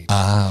speed.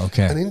 Ah,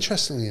 okay. And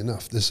interestingly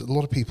enough, there's a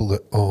lot of people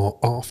that are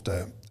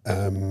after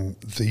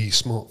the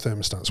smart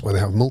thermostats where they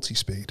have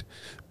multi-speed,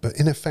 but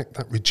in effect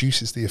that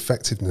reduces the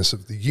effectiveness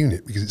of the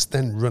unit because it's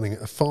then running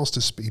at a faster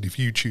speed if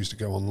you choose to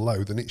go on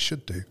low than it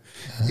should do.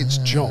 Its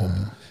job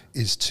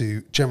is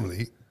to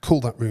generally cool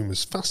that room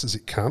as fast as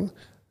it can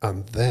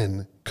and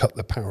then cut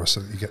the power so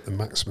that you get the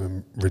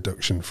maximum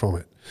reduction from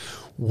it.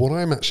 What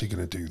I'm actually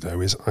going to do,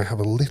 though, is I have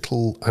a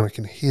little, and I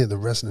can hear the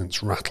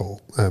resonance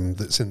rattle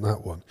that's in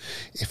that one.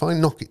 If I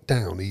knock it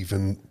down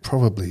even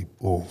probably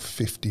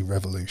 50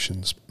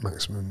 revolutions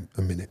maximum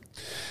a minute,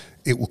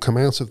 it will come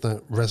out of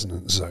that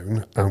resonance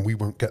zone and we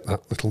won't get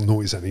that little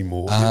noise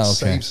anymore. It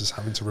saves us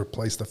having to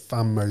replace the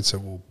fan motor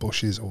or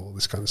bushes or all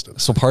this kind of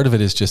stuff. So part of it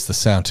is just the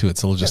sound too.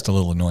 It's just a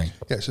little annoying.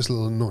 Yeah, it's just a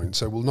little annoying.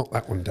 So we'll knock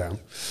that one down.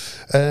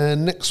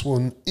 Next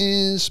one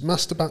is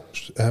master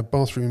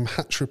bathroom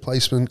hatch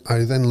replacement. I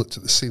then looked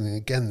at the ceiling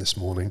again this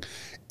morning.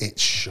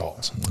 It's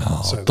shot.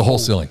 Oh, so the whole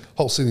ceiling.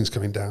 Whole ceiling's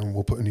coming down.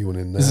 We'll put a new one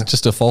in there. Is it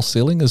just a false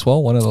ceiling as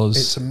well? One of those?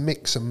 It's a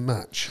mix and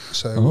match.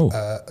 So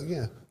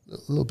a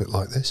little bit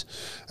like this.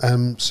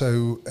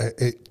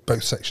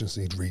 Both sections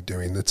need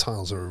redoing. The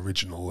tiles are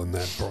original and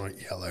they're bright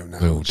yellow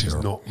now, which is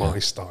not my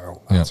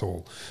style at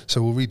all.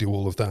 So we'll redo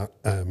all of that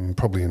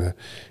probably in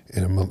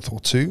a month or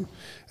two.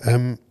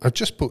 I've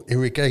just put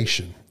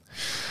irrigation.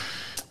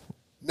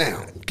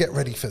 Now, get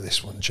ready for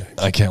this one, James.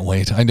 I can't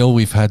wait. I know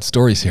we've had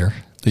stories here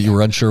that you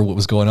were unsure what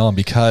was going on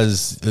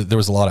because there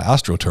was a lot of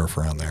AstroTurf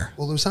around there.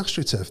 Well, there was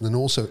AstroTurf, and then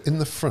also in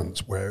the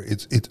front where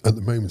it at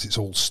the moment it's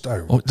all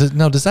stone. Oh,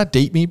 does that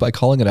date me by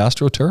calling it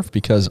AstroTurf?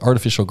 Because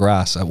artificial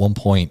grass at one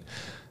point,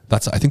 I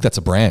think that's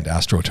a brand,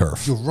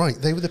 AstroTurf. You're right.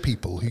 They were the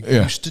people who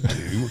used to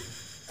do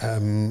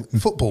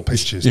football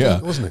pitches,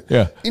 wasn't it?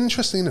 Yeah.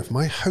 Interestingly enough,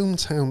 my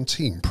hometown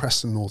team,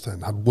 Preston North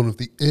End, had one of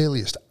the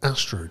earliest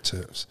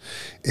AstroTurfs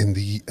in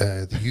the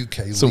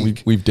UK league. So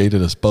we've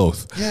dated us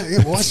both. Yeah.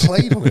 Well, I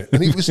played on it,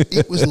 and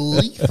it was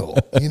lethal.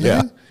 You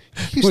know,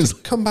 you used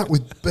to come back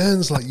with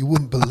burns like you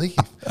wouldn't believe.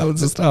 That was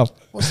the stuff.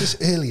 What's this,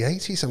 early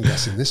 80s? I'm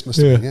guessing this must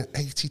have been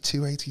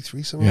 82,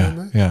 83, somewhere around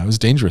there. Yeah, it was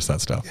dangerous,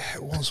 that stuff. Yeah,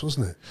 it was,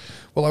 wasn't it?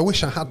 Well, I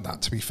wish I had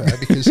that, to be fair,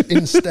 because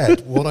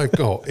instead, what I've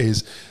got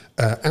is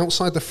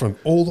outside the front,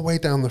 all the way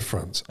down the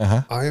front,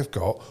 I have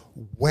got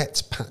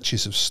wet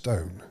patches of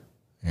stone.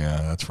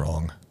 Yeah, that's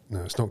wrong.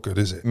 No, it's not good,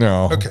 is it?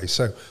 No. Okay,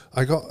 so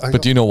I got.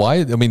 But do you know why?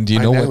 I mean, do you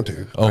know what?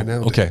 I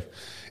now do. Okay.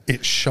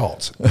 It's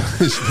shot.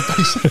 It's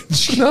the basic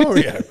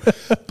scenario.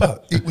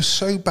 But it was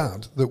so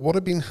bad that what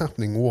had been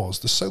happening was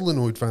the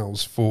solenoid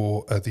valves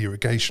for the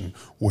irrigation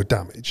were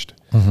damaged.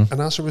 And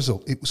as a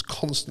result, it was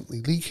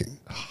constantly leaking.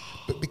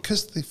 But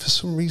because for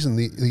some reason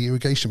the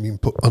irrigation being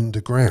put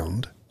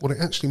underground, what it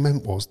actually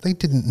meant was they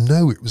didn't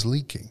know it was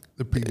leaking,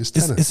 the previous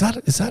tenant. Is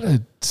that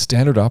a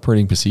standard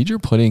operating procedure,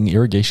 putting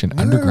irrigation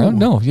underground?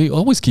 No, you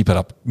always keep it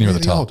up near the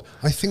top. Odd.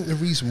 I think the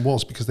reason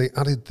was because they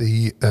added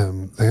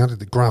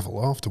the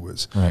gravel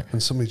afterwards,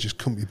 and somebody just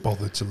couldn't be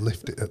bothered to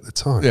lift it at the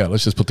time. Yeah,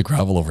 let's just put the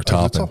gravel over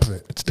top of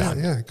it. It's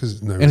done. Yeah,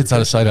 because it's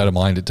out of sight, out of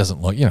mind. It doesn't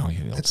look, you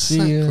don't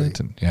see it.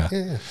 And,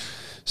 yeah.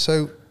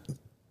 So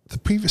the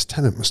previous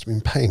tenant must have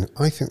been paying,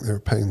 I think they were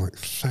paying like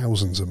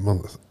thousands a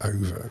month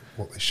over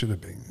what they should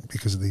have been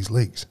because of these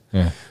leaks.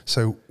 Yeah.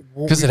 So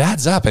because it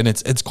adds up, and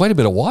it's quite a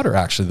bit of water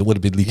actually that would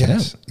have been leaking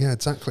out. Yeah,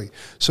 exactly.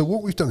 So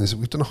what we've done is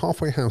we've done a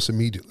halfway house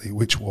immediately,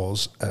 which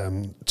was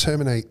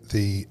terminate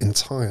the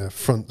entire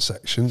front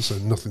section, so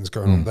nothing's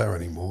going on there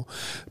anymore.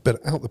 But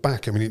out the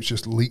back, I mean, it was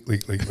just leak.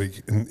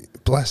 And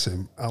bless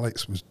him,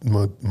 Alex was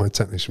my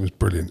technician was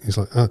brilliant. He's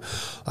like,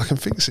 I can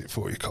fix it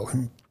for you,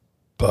 Colin.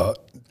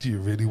 but do you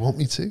really want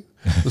me to?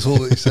 That's all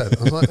that he said.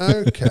 I was like,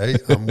 okay,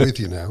 I'm with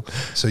you now.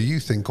 So you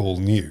think all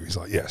new? He's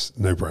like, yes,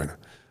 no brainer.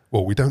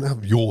 Well, we don't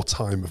have your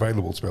time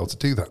available to be able to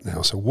do that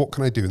now. So what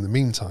can I do in the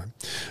meantime?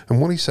 And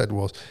what he said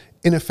was,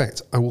 in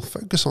effect, I will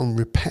focus on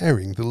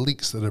repairing the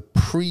leaks that are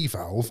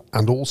pre-valve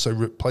and also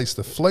replace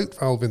the float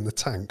valve in the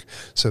tank.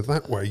 So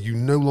that way you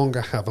no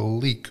longer have a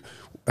leak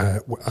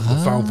and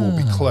the valve will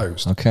be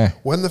closed. Okay.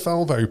 When the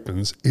valve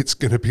opens, it's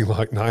going to be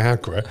like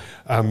Niagara,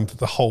 and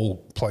the whole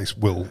place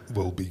will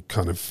be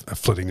kind of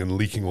flooding and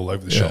leaking all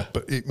over the shop.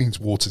 But it means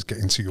water's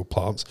getting to your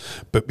plants.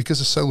 But because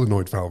the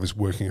solenoid valve is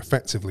working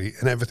effectively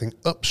and everything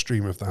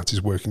upstream of that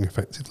is working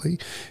effectively,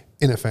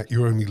 in effect,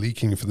 you're only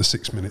leaking for the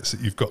 6 minutes that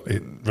you've got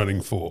it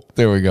running for.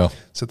 There we go.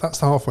 So that's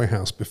the halfway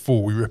house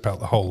before we rip out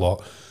the whole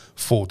lot.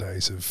 4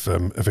 days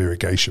of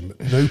irrigation,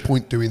 but no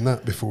point doing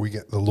that before we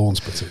get the lawns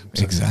put in.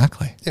 So,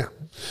 Exactly. yeah.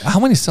 How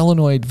many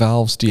solenoid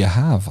valves do you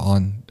have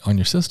on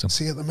your system?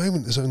 See, at the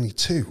moment, there's only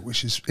 2,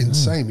 which is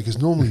insane because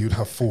normally you'd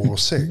have 4 or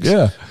 6.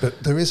 Yeah.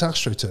 But there is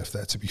AstroTurf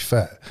there, to be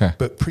fair. Okay.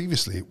 But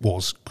previously it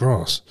was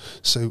grass.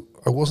 So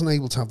I wasn't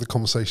able to have the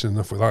conversation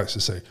enough with Alex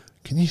to say,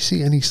 can you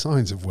see any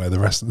signs of where the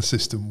rest of the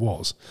system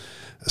was?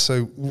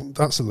 So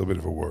that's a little bit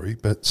of a worry,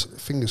 but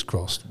fingers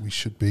crossed, we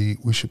should be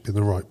in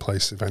the right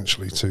place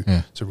eventually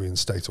to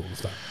reinstate all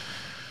of that.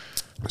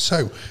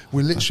 So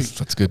we're literally...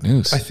 That's good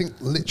news. I think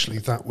literally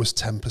that was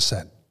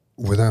 10%,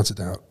 without a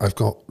doubt. I've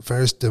got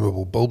various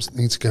dimmable bulbs that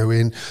need to go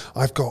in.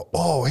 I've got,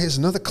 here's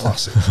another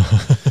classic.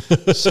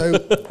 So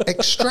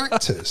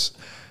extractors.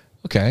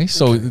 Okay,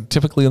 so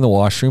typically in the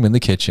washroom, in the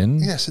kitchen.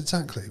 Yes,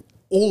 exactly.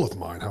 All of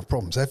mine have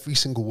problems, every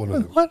single one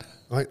of them. What?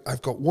 Right?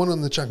 I've got one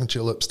on the Jack and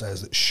Chill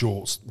upstairs that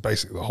shorts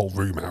basically the whole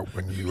room out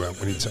when you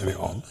turn it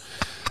on.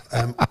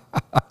 I'm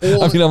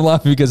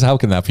laughing because how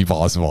can that be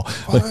possible?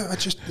 Well,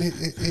 it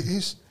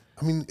is.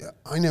 I mean,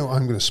 I know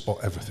I'm going to spot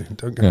everything.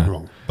 Don't get me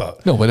wrong,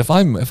 but no. But if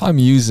I'm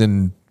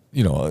using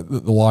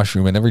the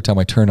washroom and every time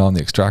I turn on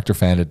the extractor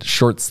fan, it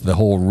shorts the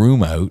whole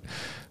room out.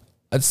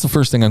 That's the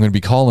first thing I'm going to be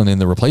calling in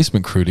the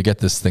replacement crew to get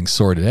this thing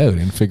sorted out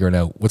and figuring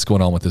out what's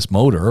going on with this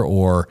motor,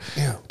 or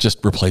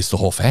just replace the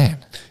whole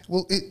fan.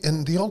 Well,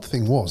 and the odd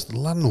thing was the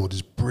landlord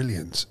is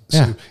brilliant.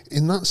 So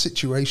in that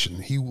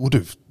situation, he would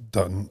have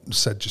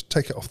said, just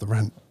take it off the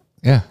rent.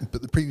 Yeah.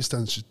 But the previous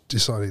tenants just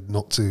decided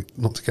not to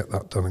get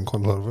that done and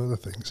quite a lot of other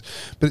things.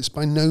 But it's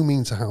by no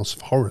means a house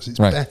of horrors. It's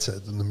better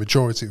than the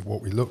majority of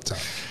what we looked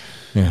at.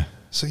 Yeah.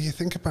 So you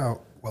think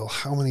about, well,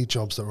 how many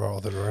jobs there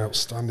are that are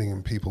outstanding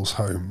in people's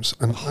homes.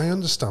 And I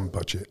understand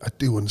budget. I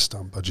do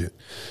understand budget.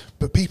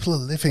 But people are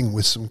living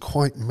with some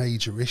quite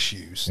major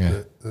issues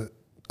that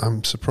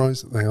I'm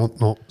surprised that they are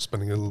not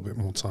spending a little bit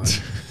more time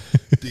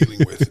dealing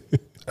with.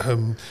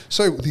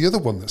 So the other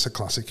one that's a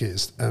classic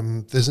is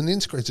there's an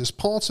integrated, as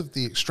part of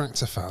the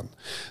extractor fan,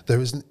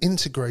 there is an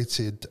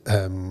integrated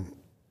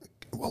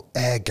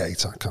air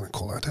gate, I kind of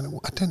call it. I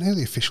don't know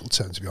the official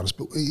term, to be honest,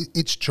 but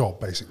its job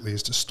basically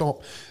is to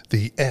stop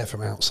the air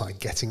from outside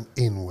getting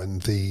in when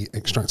the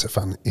extractor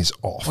fan is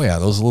off. Oh yeah,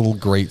 those little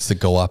grates that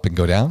go up and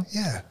go down.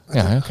 Yeah.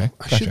 Okay.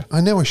 Gotcha.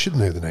 I know I should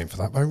know the name for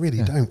that, but I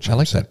really don't. I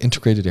like that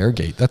integrated air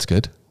gate. That's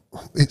good.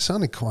 It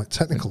sounded quite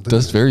technical, didn't it?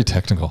 Does very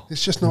technical.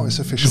 It's just not its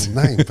official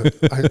name, but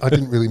I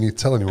didn't really need to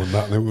tell anyone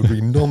that, and they would be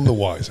none the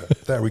wiser.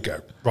 There we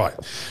go. Right.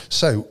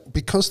 So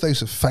because those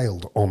have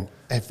failed on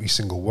every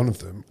single one of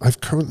them, I've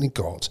currently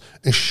got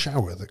a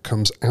shower that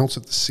comes out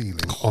of the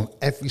ceiling on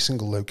every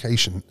single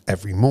location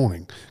every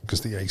morning, because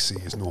the AC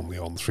is normally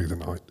on through the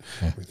night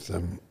with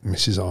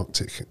Mrs.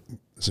 Arctic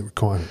as a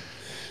requirement.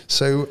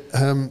 So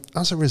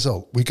as a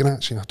result, we're going to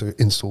actually have to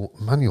install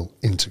manual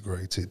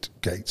integrated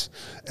gates,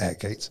 air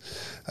gates.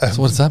 So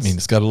what does that mean?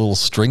 It's got a little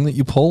string that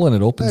you pull and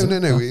it opens?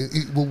 No.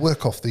 It will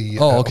work off the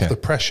off the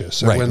pressure.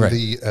 So when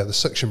the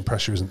suction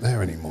pressure isn't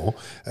there anymore,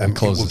 it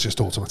will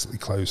just automatically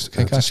close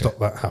to stop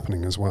that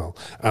happening as well.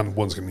 And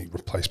one's going to need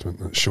replacement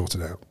that's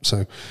shorted out.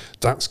 So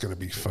that's going to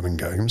be fun and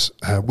games,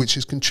 which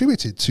has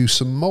contributed to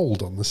some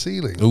mold on the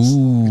ceilings.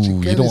 Ooh,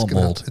 you don't want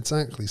mold.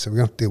 Exactly. So we're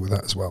going to have to deal with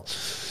that as well.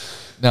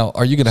 Now,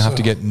 are you going to have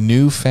to get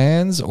new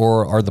fans,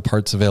 or are the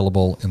parts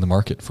available in the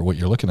market for what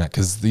you're looking at?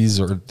 Because these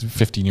are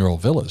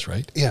 15-year-old villas,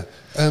 right? Yeah.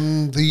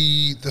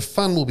 The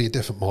fan will be a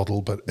different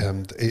model, but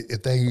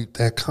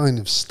they're kind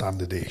of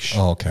standard-ish.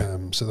 Oh, okay.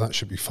 So that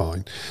should be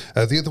fine.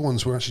 The other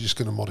ones, we're actually just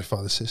going to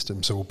modify the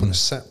system. So we'll put a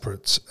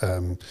separate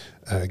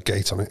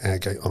gate on it, air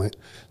gate on it.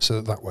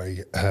 So that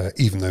way,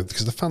 even though,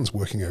 because the fan's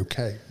working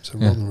okay, so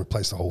rather than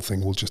replace the whole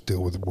thing, we'll just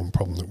deal with the one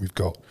problem that we've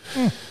got.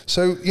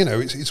 So,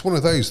 it's one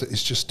of those that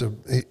is just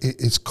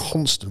it's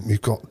constant.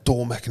 We've got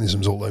door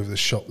mechanisms all over the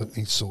shop that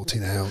need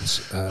sorting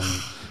out.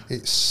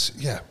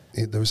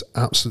 There's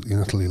absolutely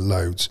and utterly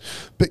loads.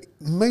 But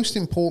most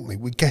importantly,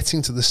 we're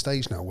getting to the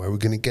stage now where we're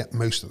going to get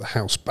most of the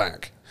house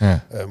back,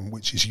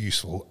 which is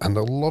useful. And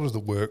a lot of the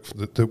work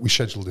that we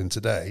scheduled in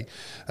today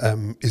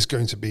is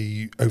going to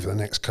be over the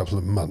next couple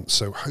of months.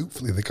 So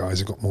hopefully the guys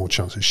have got more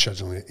chance of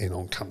scheduling it in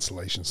on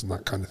cancellations and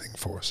that kind of thing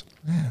for us.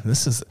 Yeah,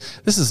 this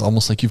is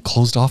almost like you've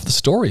closed off the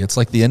story. It's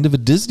like the end of a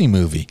Disney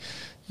movie.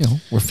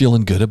 we're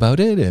feeling good about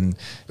it. And,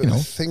 But the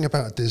thing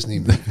about Disney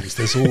movies,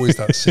 there's always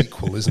that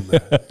sequel, isn't there?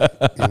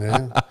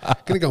 Going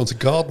to go on to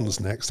Gardens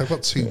next. I've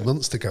got 2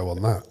 months to go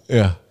on that.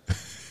 yeah.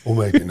 Or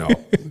maybe not.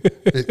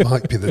 It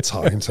might be the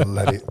time to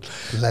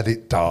let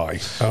it die.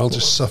 I'll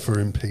just suffer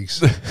in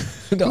peace.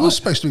 You're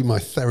supposed to be my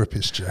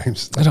therapist,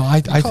 James.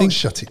 I can't think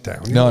shut it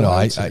down.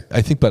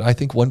 I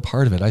think one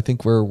part of it, I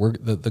think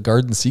the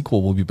garden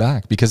sequel will be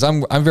back, because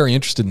I'm very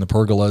interested in the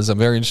pergolas. I'm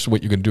very interested in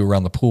what you're going to do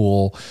around the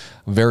pool.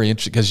 I'm very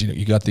interested because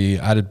you got the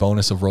added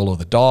bonus of Rolo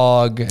the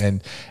dog,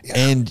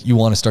 and you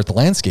want to start the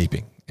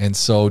landscaping. And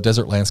so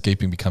desert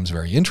landscaping becomes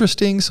very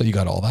interesting. So you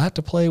got all that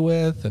to play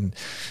with. And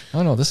I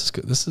don't know, this is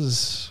good.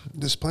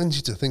 There's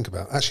plenty to think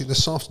about. Actually,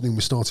 this afternoon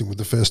we're starting with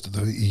the first of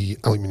the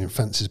aluminium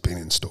fences being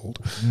installed.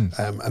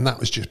 And that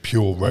was just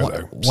pure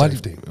Rolo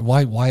safety.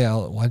 Why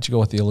did you go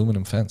with the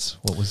aluminum fence?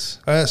 What was?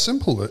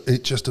 Simple.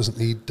 It just doesn't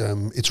need,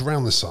 it's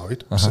around the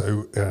side.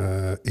 So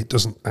it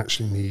doesn't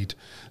actually need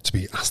to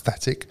be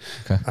aesthetic.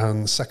 Okay.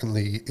 And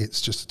secondly,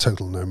 it's just a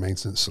total no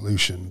maintenance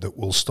solution that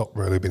will stop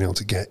Rolo being able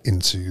to get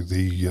into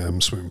the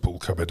swimming pool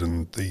cupboard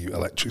and the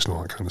electrics and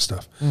all that kind of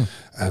stuff.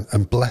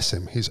 And bless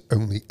him, his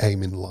only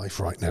aim in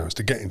life right now is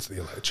to get into the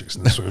electrics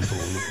and the swimming pool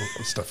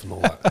and stuff and all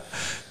that.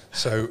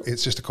 So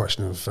it's just a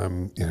question of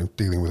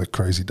dealing with a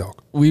crazy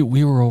dog. We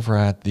were over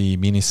at the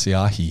Mini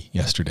Siahi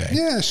yesterday.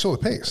 Yeah, I saw the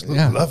pics.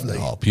 Lovely.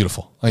 Oh,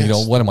 beautiful.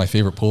 Yes. One of my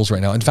favorite pools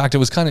right now. In fact,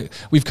 we've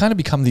kind of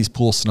become these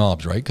pool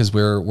snobs, right? Because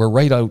we're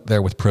right out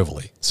there with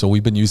Privily. So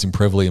we've been using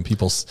Privily, and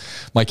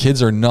my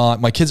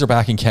kids are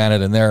back in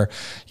Canada, and they're,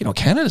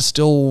 Canada's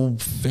still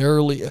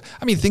fairly,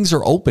 things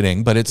are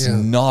opening, but it's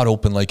not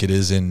open like it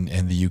is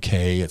in the UK.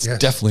 It's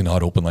definitely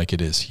not open like it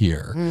is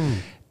here.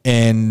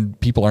 And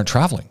people aren't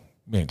traveling.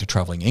 They're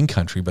traveling in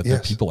country, but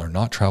people are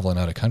not traveling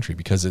out of country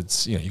because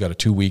it's, you got a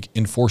 2-week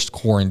enforced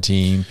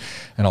quarantine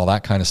and all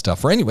that kind of stuff.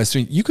 For anyway, so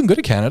you can go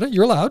to Canada,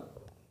 you're allowed,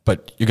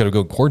 but you got to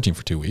go quarantine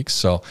for 2 weeks.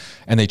 So,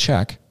 and they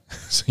check.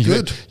 So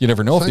you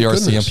never know if the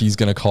RCMP is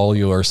going to call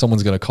you, or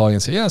someone's going to call you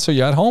and say, so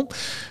you at home?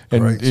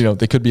 And,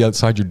 they could be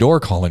outside your door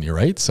calling you,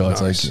 right? So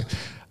it's like,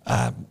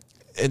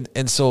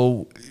 and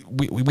so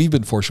we've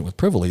been fortunate with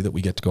Privily that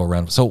we get to go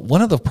around. So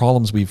one of the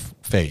problems we've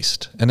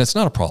faced, and it's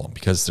not a problem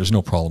because there's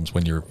no problems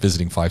when you're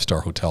visiting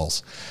 5-star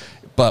hotels,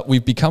 but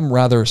we've become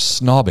rather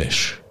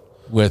snobbish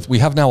we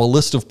have now a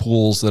list of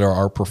pools that are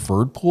our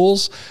preferred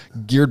pools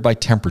geared by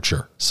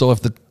temperature. So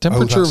if the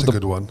temperature that's a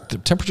good one. The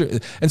temperature,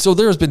 and so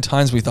there's been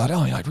times we thought,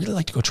 I'd really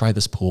like to go try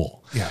this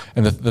pool. Yeah.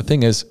 And the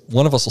thing is,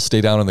 one of us will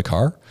stay down in the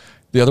car.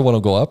 The other one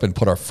will go up and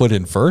put our foot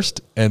in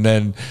first, and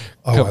then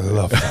I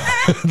love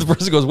that. the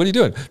person goes, "What are you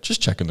doing?"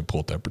 Just checking the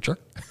pool temperature.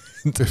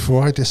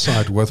 Before I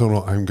decide whether or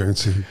not I'm going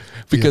to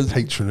be a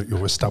patron at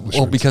your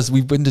establishment. Well, because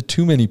we've been to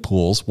too many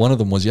pools. One of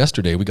them was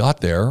yesterday. We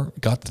got there,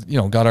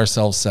 got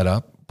ourselves set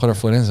up, put our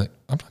foot in, and like,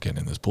 I'm not getting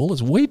in this pool.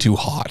 It's way too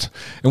hot.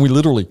 And we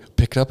literally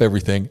picked up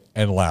everything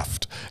and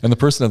left. And the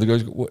person at the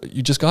goes,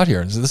 you just got here.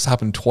 And so this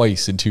happened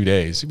twice in 2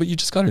 days. But you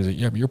just got here. Like,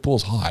 yeah, but your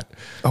pool's hot.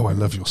 Oh, I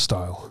love your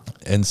style.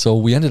 And so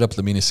we ended up at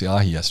the Mini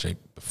Siahi yesterday,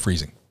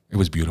 freezing. It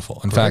was beautiful.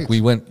 In fact,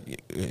 we went,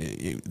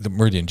 the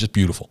Meridian, just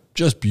beautiful.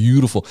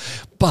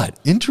 But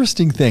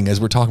interesting thing, as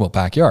we're talking about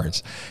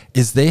backyards,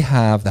 is they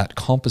have that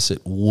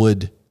composite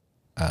wood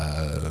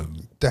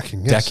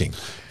decking.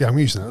 Yeah, I'm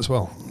using that as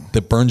well.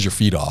 That burns your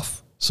feet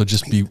off. So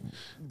just be.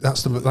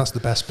 That's the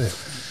best bit.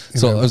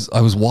 So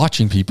I was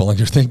watching people, and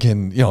you're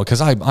thinking, because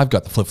I've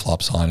got the flip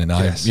flops on, and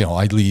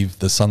I leave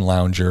the sun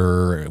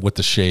lounger with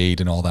the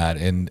shade and all that,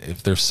 and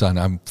if there's sun,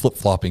 I'm flip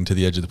flopping to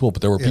the edge of the pool.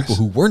 But there were people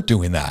who weren't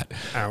doing that.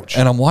 Ouch.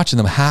 And I'm watching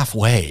them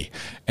halfway,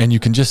 and you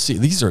can just see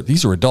these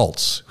are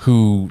adults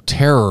who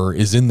terror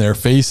is in their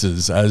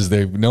faces as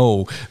they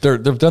know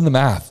they've done the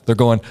math. They're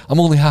going,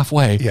 I'm only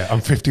halfway. Yeah, I'm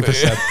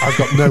 50%. I've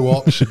got no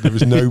option. There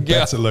is no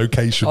better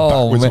location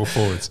backwards or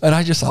forwards. And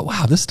I just thought,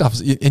 wow, this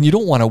stuff's, and you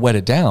don't want to wet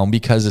it down,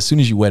 because as soon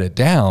as you wet it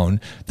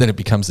down, then it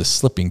becomes a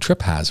slipping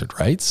trip hazard,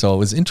 right? So it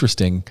was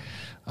interesting.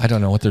 I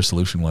don't know what their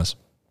solution was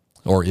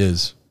or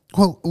is.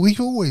 Well, it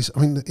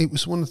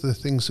was one of the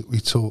things that we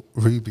taught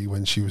Ruby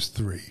when she was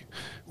 3,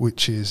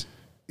 which is,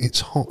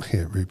 it's hot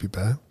here, Ruby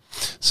Bear.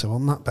 So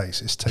on that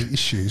basis, take your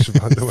shoes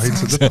right the way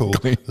to the pool,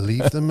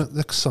 leave them at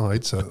the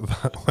side so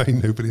that way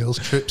nobody else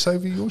trips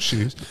over your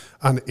shoes,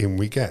 and in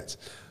we get.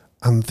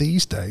 And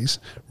these days,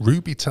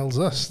 Ruby tells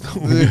us that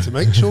we need to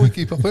make sure we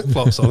keep our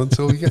flip-flops on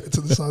until we get to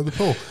the side of the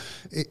pool.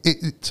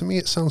 To me,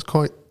 it sounds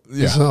quite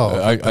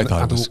bizarre. I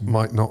thought it was,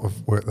 might not have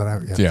worked that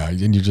out yet. Yeah,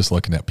 and you're just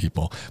looking at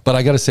people. But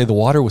I got to say, the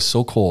water was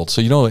so cold.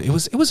 So it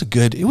was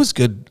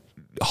good,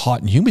 hot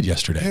and humid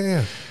yesterday.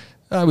 Yeah.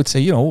 I would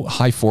say,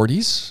 high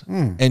 40s.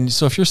 And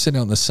so if you're sitting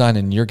out in the sun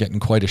and you're getting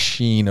quite a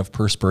sheen of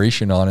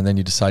perspiration on, and then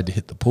you decide to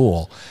hit the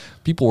pool,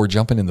 people were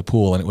jumping in the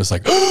pool, and it was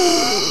like,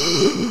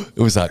 it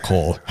was that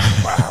cold.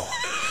 Wow.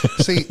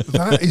 See,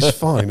 that is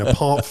fine,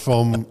 apart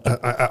from,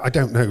 I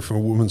don't know from a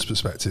woman's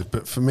perspective,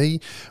 but for me,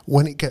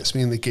 when it gets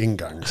me in the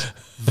gingangs,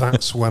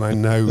 that's when I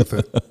know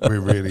that we're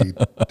really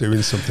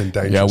doing something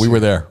dangerous. Yeah, we were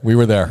there. We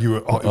were there. You were,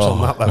 it was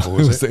on that level,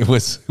 was it? It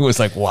was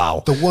like,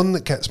 wow. The one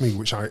that gets me,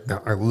 which I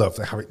love,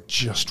 they have it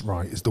just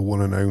right, is the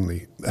one and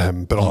only,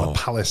 but on the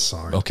Palace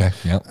side. Okay,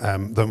 yeah.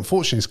 That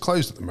unfortunately is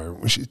closed at the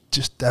moment, which is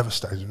just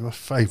devastating. My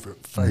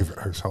favourite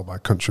hotel by a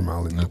country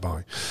mile in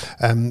Dubai.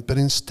 But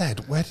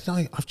instead, where did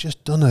I've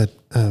just done a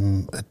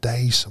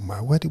day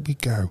somewhere. Where did we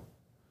go?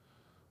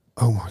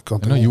 Oh my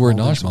God. No, you were in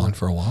Najman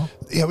for a while.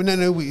 Yeah, but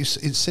no,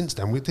 it's since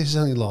then. This is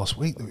only last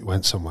week that we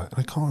went somewhere.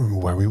 I can't remember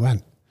where we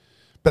went.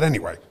 But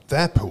anyway,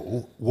 their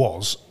pool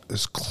was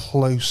as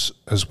close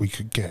as we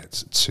could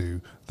get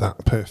to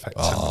that perfect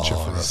temperature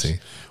for us. See.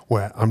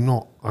 Where I'm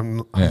not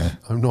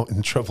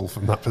in trouble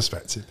from that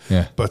perspective.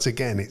 Yeah. But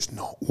again, it's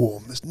not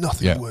warm. There's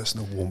nothing worse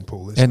than a warm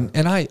pool. And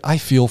I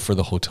feel for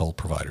the hotel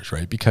providers,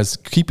 right? Because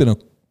keeping a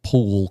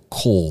pool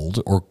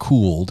cold or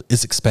cooled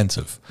is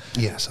expensive.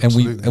 Yes,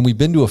 absolutely. And we've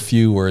been to a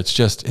few where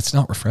it's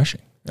not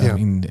refreshing. Yeah. I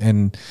mean,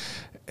 and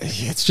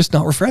it's just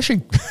not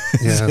refreshing.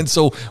 Yeah. And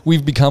so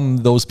we've become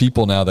those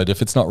people now that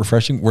if it's not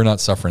refreshing, we're not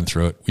suffering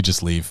through it. We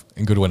just leave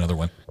and go to another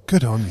one.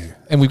 Good on you.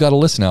 And we've got a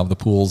list now of the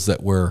pools that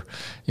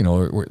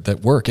that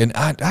work. And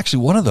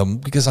actually one of them,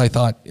 because I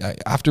thought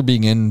after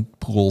being in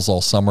pools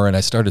all summer and I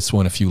started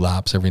swimming a few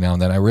laps every now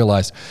and then, I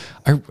realized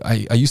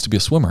I used to be a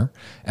swimmer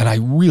and I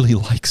really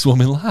like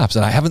swimming laps.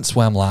 And I haven't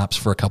swam laps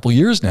for a couple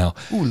years now.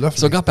 Ooh, lovely.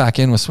 So I got back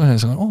in with swimming. I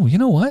was going, oh, you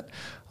know what?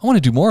 I want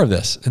to do more of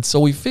this. And so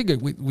we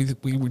figured we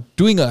were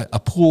doing a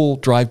pool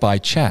drive-by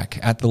check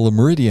at the Le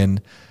Méridien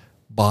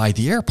by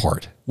the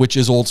airport, which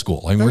is old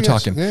school. I mean, we're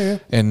talking,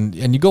 and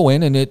you go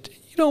in and it's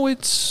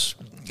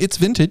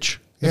vintage.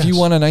 Yes. If you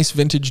want a nice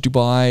vintage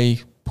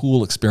Dubai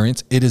pool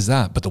experience, it is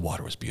that. But the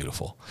water was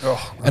beautiful,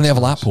 and they have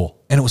a lap pool,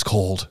 and it was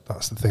cold.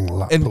 That's the thing,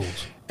 lap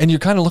pools. And you're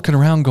kind of looking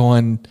around,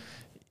 going,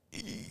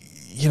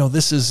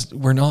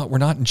 we're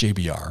not in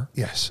JBR.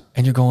 Yes.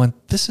 And you're going,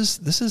 this is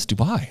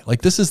Dubai.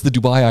 Like, this is the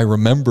Dubai I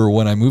remember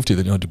when I moved to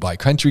the Dubai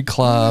Country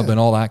Club and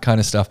all that kind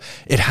of stuff.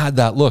 It had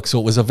that look. So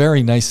it was a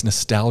very nice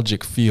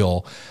nostalgic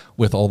feel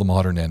with all the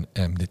modern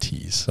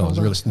amenities. So I was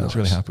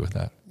really happy with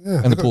that.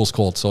 Yeah, and the pool's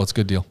cold, so it's a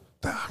good deal.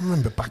 I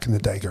remember back in the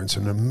day going to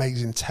an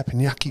amazing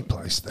teppanyaki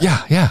place there.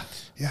 Yeah.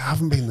 I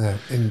haven't been there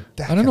in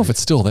decades. I don't know if it's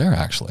still there,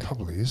 actually.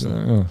 Probably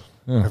isn't.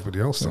 Everybody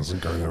else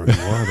doesn't go there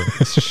anymore either.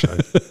 It's a shame.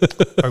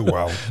 Oh,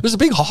 well. There's a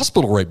big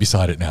hospital right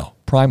beside it now.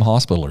 Prime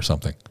Hospital or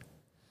something.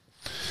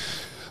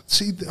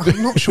 See,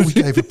 I'm not sure we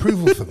gave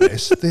approval for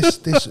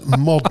this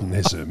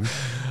modernism.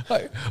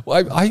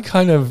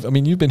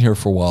 You've been here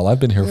for a while. I've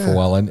been here for a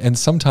while. And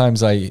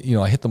sometimes I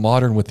hit the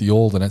modern with the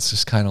old and it's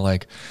just kind of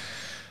like,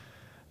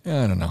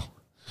 I don't know.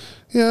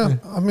 Yeah,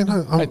 I mean,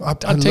 I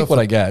take what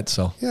I get.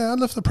 So I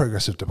love the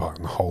progress of Dubai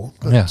on the whole.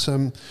 But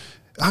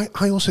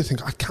I also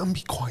think I can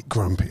be quite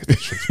grumpy, if the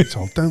truth be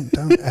told. Don't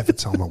ever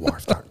tell my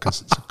wife that,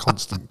 because it's a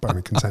constant bone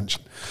of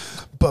contention.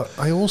 But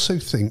I also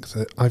think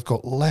that I've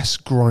got less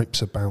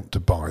gripes about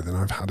Dubai than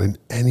I've had in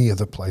any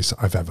other place that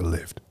I've ever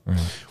lived.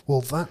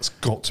 Well, that's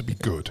got to be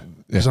good,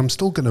 because I'm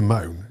still going to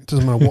moan. It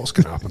doesn't matter what's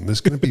going to happen.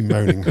 There's going to be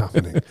moaning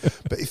happening.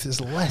 But if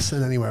there's less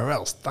than anywhere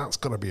else, that's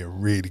got to be a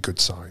really good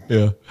sign.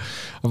 Yeah.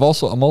 I'm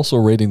also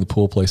rating the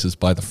pool places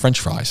by the French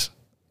fries.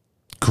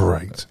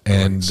 Great.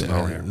 And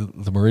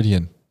the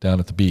Méridien down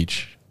at the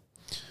beach,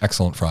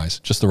 excellent fries,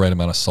 just the right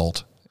amount of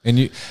salt.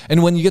 And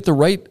when you get the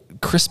right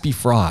crispy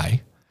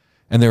fry,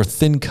 and they're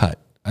thin cut,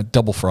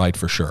 double fried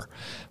for sure,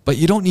 but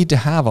you don't need to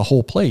have a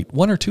whole plate.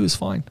 One or two is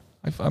fine.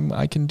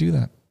 I can do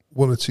that.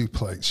 One or two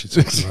plates.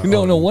 You're talking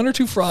about, no, one or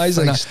two fries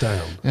face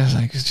down.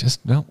 It's just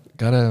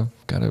gotta.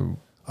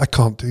 I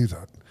can't do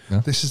that. No?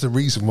 This is the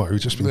reason why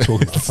we've just been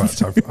talking about the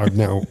fact I've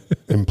now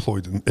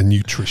employed a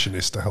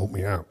nutritionist to help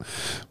me out.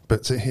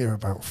 But to hear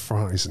about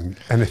fries and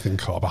anything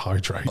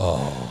carbohydrate.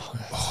 Oh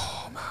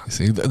man.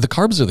 See, the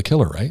carbs are the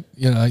killer, right?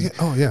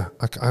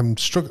 I'm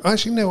struggling.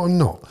 Actually, no, I'm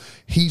not.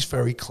 He's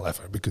very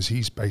clever because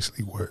he's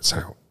basically worked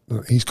out.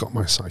 He's got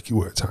my psyche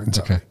worked out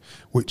entirely,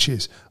 which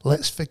is,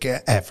 let's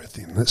forget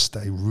everything. Let's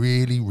stay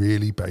really,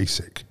 really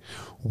basic.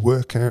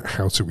 Work out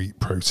how to eat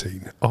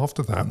protein.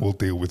 After that, we'll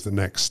deal with the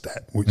next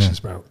step, which is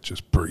about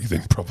just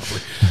breathing,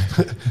 probably.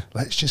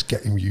 Let's just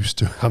get him used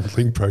to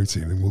handling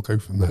protein, and we'll go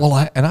from there. Well,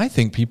 I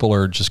think people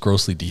are just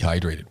grossly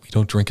dehydrated. We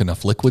don't drink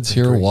enough liquids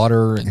here,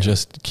 water, and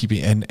just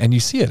keeping, and you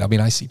see it. I mean,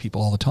 I see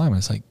people all the time, and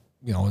it's like,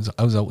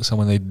 I was out with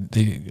someone,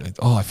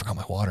 I forgot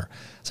my water.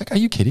 It's like, are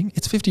you kidding?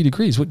 It's 50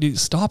 degrees. What do you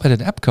stop at an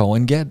Epco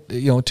and get, a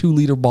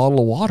 2-liter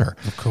bottle of water?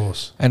 Of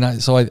course. And I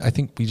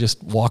think we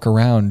just walk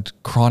around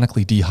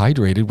chronically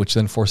dehydrated, which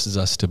then forces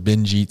us to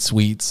binge eat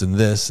sweets and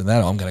this and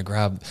that. I'm going to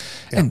grab,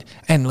 and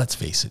let's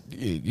face it,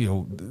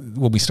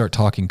 when we start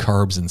talking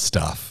carbs and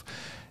stuff,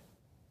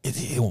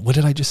 what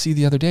did I just see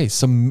the other day?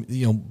 Some,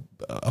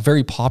 a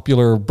very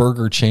popular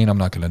burger chain. I'm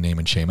not going to name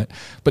and shame it,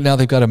 but now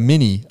they've got a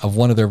mini of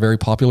one of their very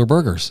popular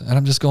burgers. And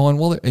I'm just going,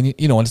 well, and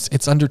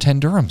it's under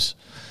 10 dirhams.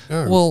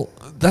 Oh. Well,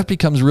 that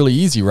becomes really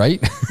easy,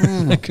 right?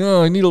 Like,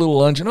 I need a little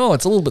lunch. And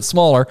it's a little bit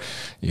smaller.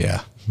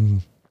 Yeah.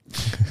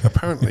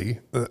 Apparently,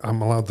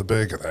 I'm allowed the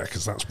burger there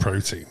because that's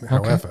protein. Okay.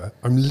 However,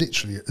 I'm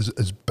literally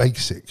as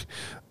basic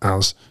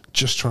as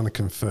just trying to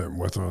confirm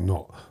whether or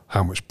not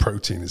how much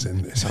protein is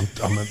in this.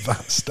 I'm at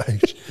that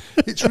stage.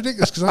 It's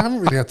ridiculous because I haven't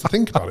really had to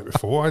think about it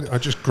before. I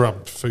just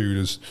grabbed food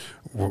as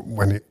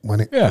when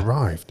it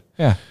arrived.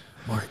 Yeah.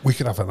 We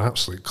could have an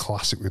absolute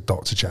classic with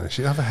Dr. Jenner.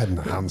 She'd have her head in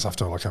her hands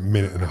after like a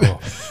minute and a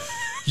half.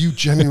 You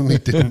genuinely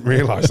didn't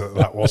realise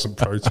that wasn't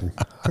protein.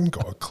 I hadn't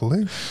got a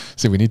clue.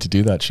 See, we need to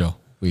do that show.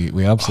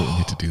 We absolutely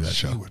need to do that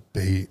show. She would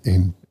be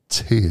in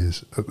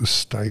tears at the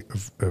state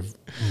of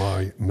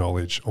my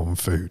knowledge on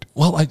food.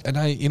 Well,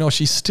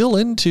 she's still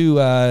into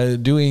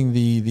doing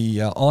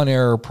the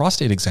on-air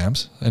prostate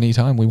exams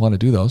anytime we want to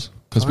do those.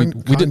 Because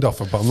we did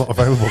offer, but I'm not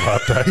available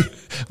that day.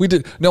 We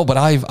did no, but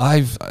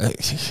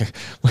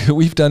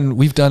we've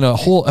done a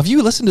whole. Have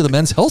you listened to the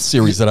Men's Health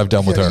series that I've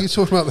done with her? You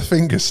talking about the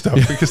finger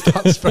stuff because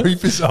that's very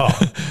bizarre.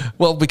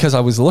 Well, because I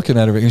was looking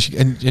at her and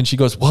she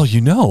goes, well, she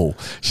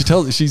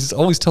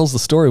always tells the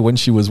story when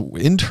she was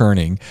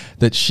interning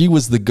that she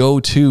was the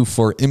go-to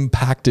for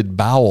impacted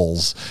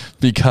bowels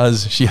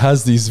because she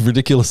has these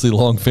ridiculously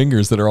long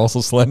fingers that are also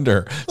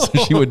slender,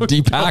 so she would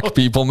depack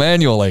people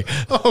manually.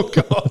 Oh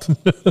God.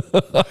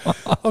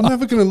 I'm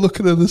never going to look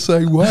at her the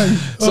same way.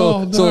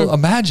 So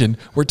imagine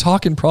we're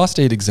talking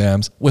prostate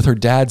exams with her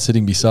dad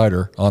sitting beside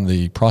her on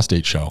the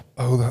prostate show.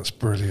 Oh, that's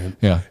brilliant.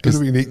 Yeah.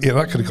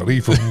 That could have got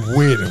even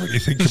weirder when you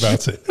think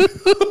about it.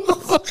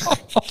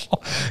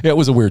 Yeah, it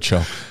was a weird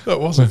show.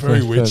 That was a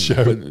very weird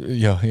show. But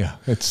yeah.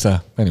 It's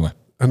anyway.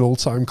 An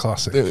all-time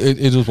classic. It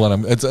is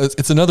one.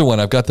 It's another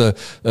one. I've got a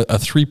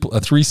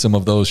threesome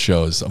of those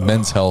shows, of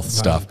Men's Health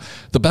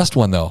stuff. The best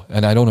one though,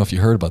 and I don't know if you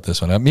heard about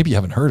this one. Maybe you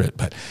haven't heard it,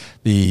 but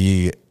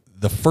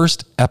the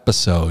first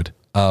episode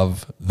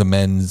of the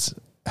Men's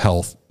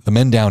Health, the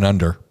Men Down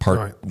Under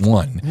Part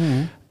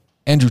 1,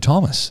 Andrew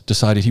Thomas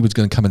decided he was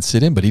going to come and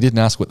sit in, but he didn't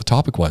ask what the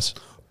topic was.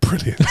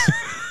 Brilliant.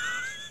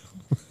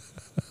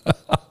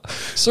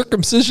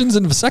 Circumcisions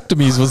and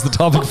vasectomies was the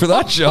topic for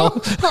that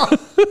show.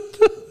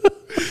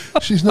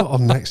 She's not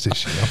on next, is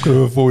she? I've got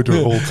to avoid her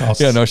at all costs.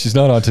 Yeah, no, she's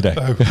not on today.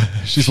 No.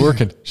 She's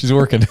working.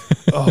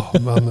 Oh,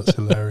 man, that's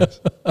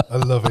hilarious. I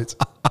love it.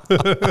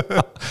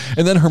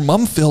 And then her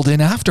mum filled in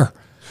after.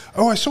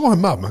 Oh, I saw her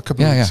mum a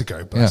couple of weeks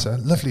ago, but it's a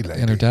lovely lady.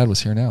 And her dad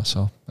was here now,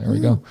 so there we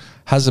go.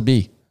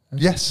 Hazabi.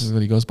 Yes. That's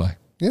what he goes by.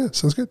 Yeah,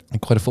 sounds good.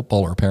 And quite a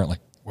footballer, apparently.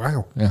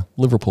 Wow. Yeah,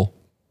 Liverpool.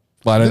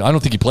 Well, I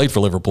don't think he played for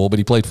Liverpool, but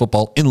he played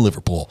football in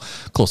Liverpool.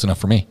 Close enough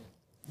for me.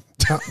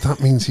 That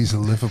means he's a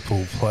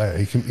Liverpool player.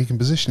 He can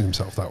position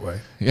himself that way.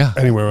 Yeah.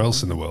 Anywhere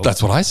else in the world.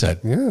 That's what I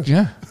said.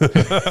 Yeah.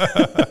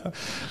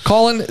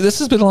 Colin, this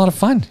has been a lot of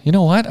fun. You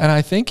know what? And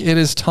I think it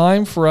is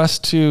time for us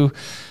to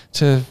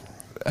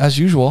as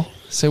usual,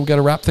 say we got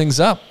to wrap things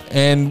up,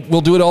 and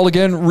we'll do it all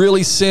again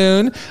really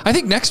soon. I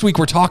think next week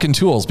we're talking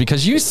tools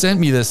because you sent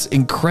me this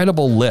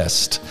incredible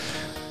list.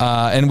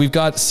 And we've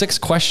got 6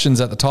 questions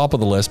at the top of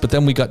the list, but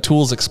then we got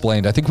tools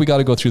explained. I think we got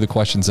to go through the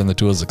questions and the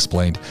tools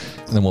explained,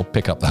 and then we'll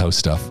pick up the house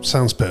stuff.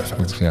 Sounds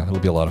perfect. Yeah, it'll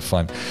be a lot of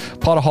fun.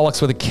 Podaholics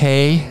with a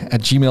K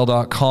at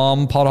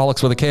gmail.com.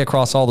 Podaholics with a K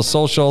across all the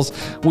socials.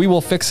 We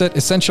Will Fix It.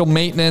 Essential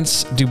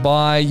Maintenance,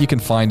 Dubai. You can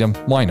find them.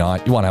 Why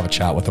not? You want to have a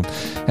chat with them.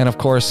 And of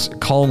course,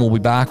 Colin will be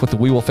back with the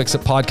We Will Fix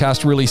It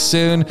podcast really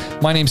soon.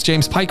 My name's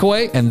James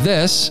Pikeway, and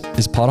this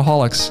is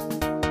Podaholics.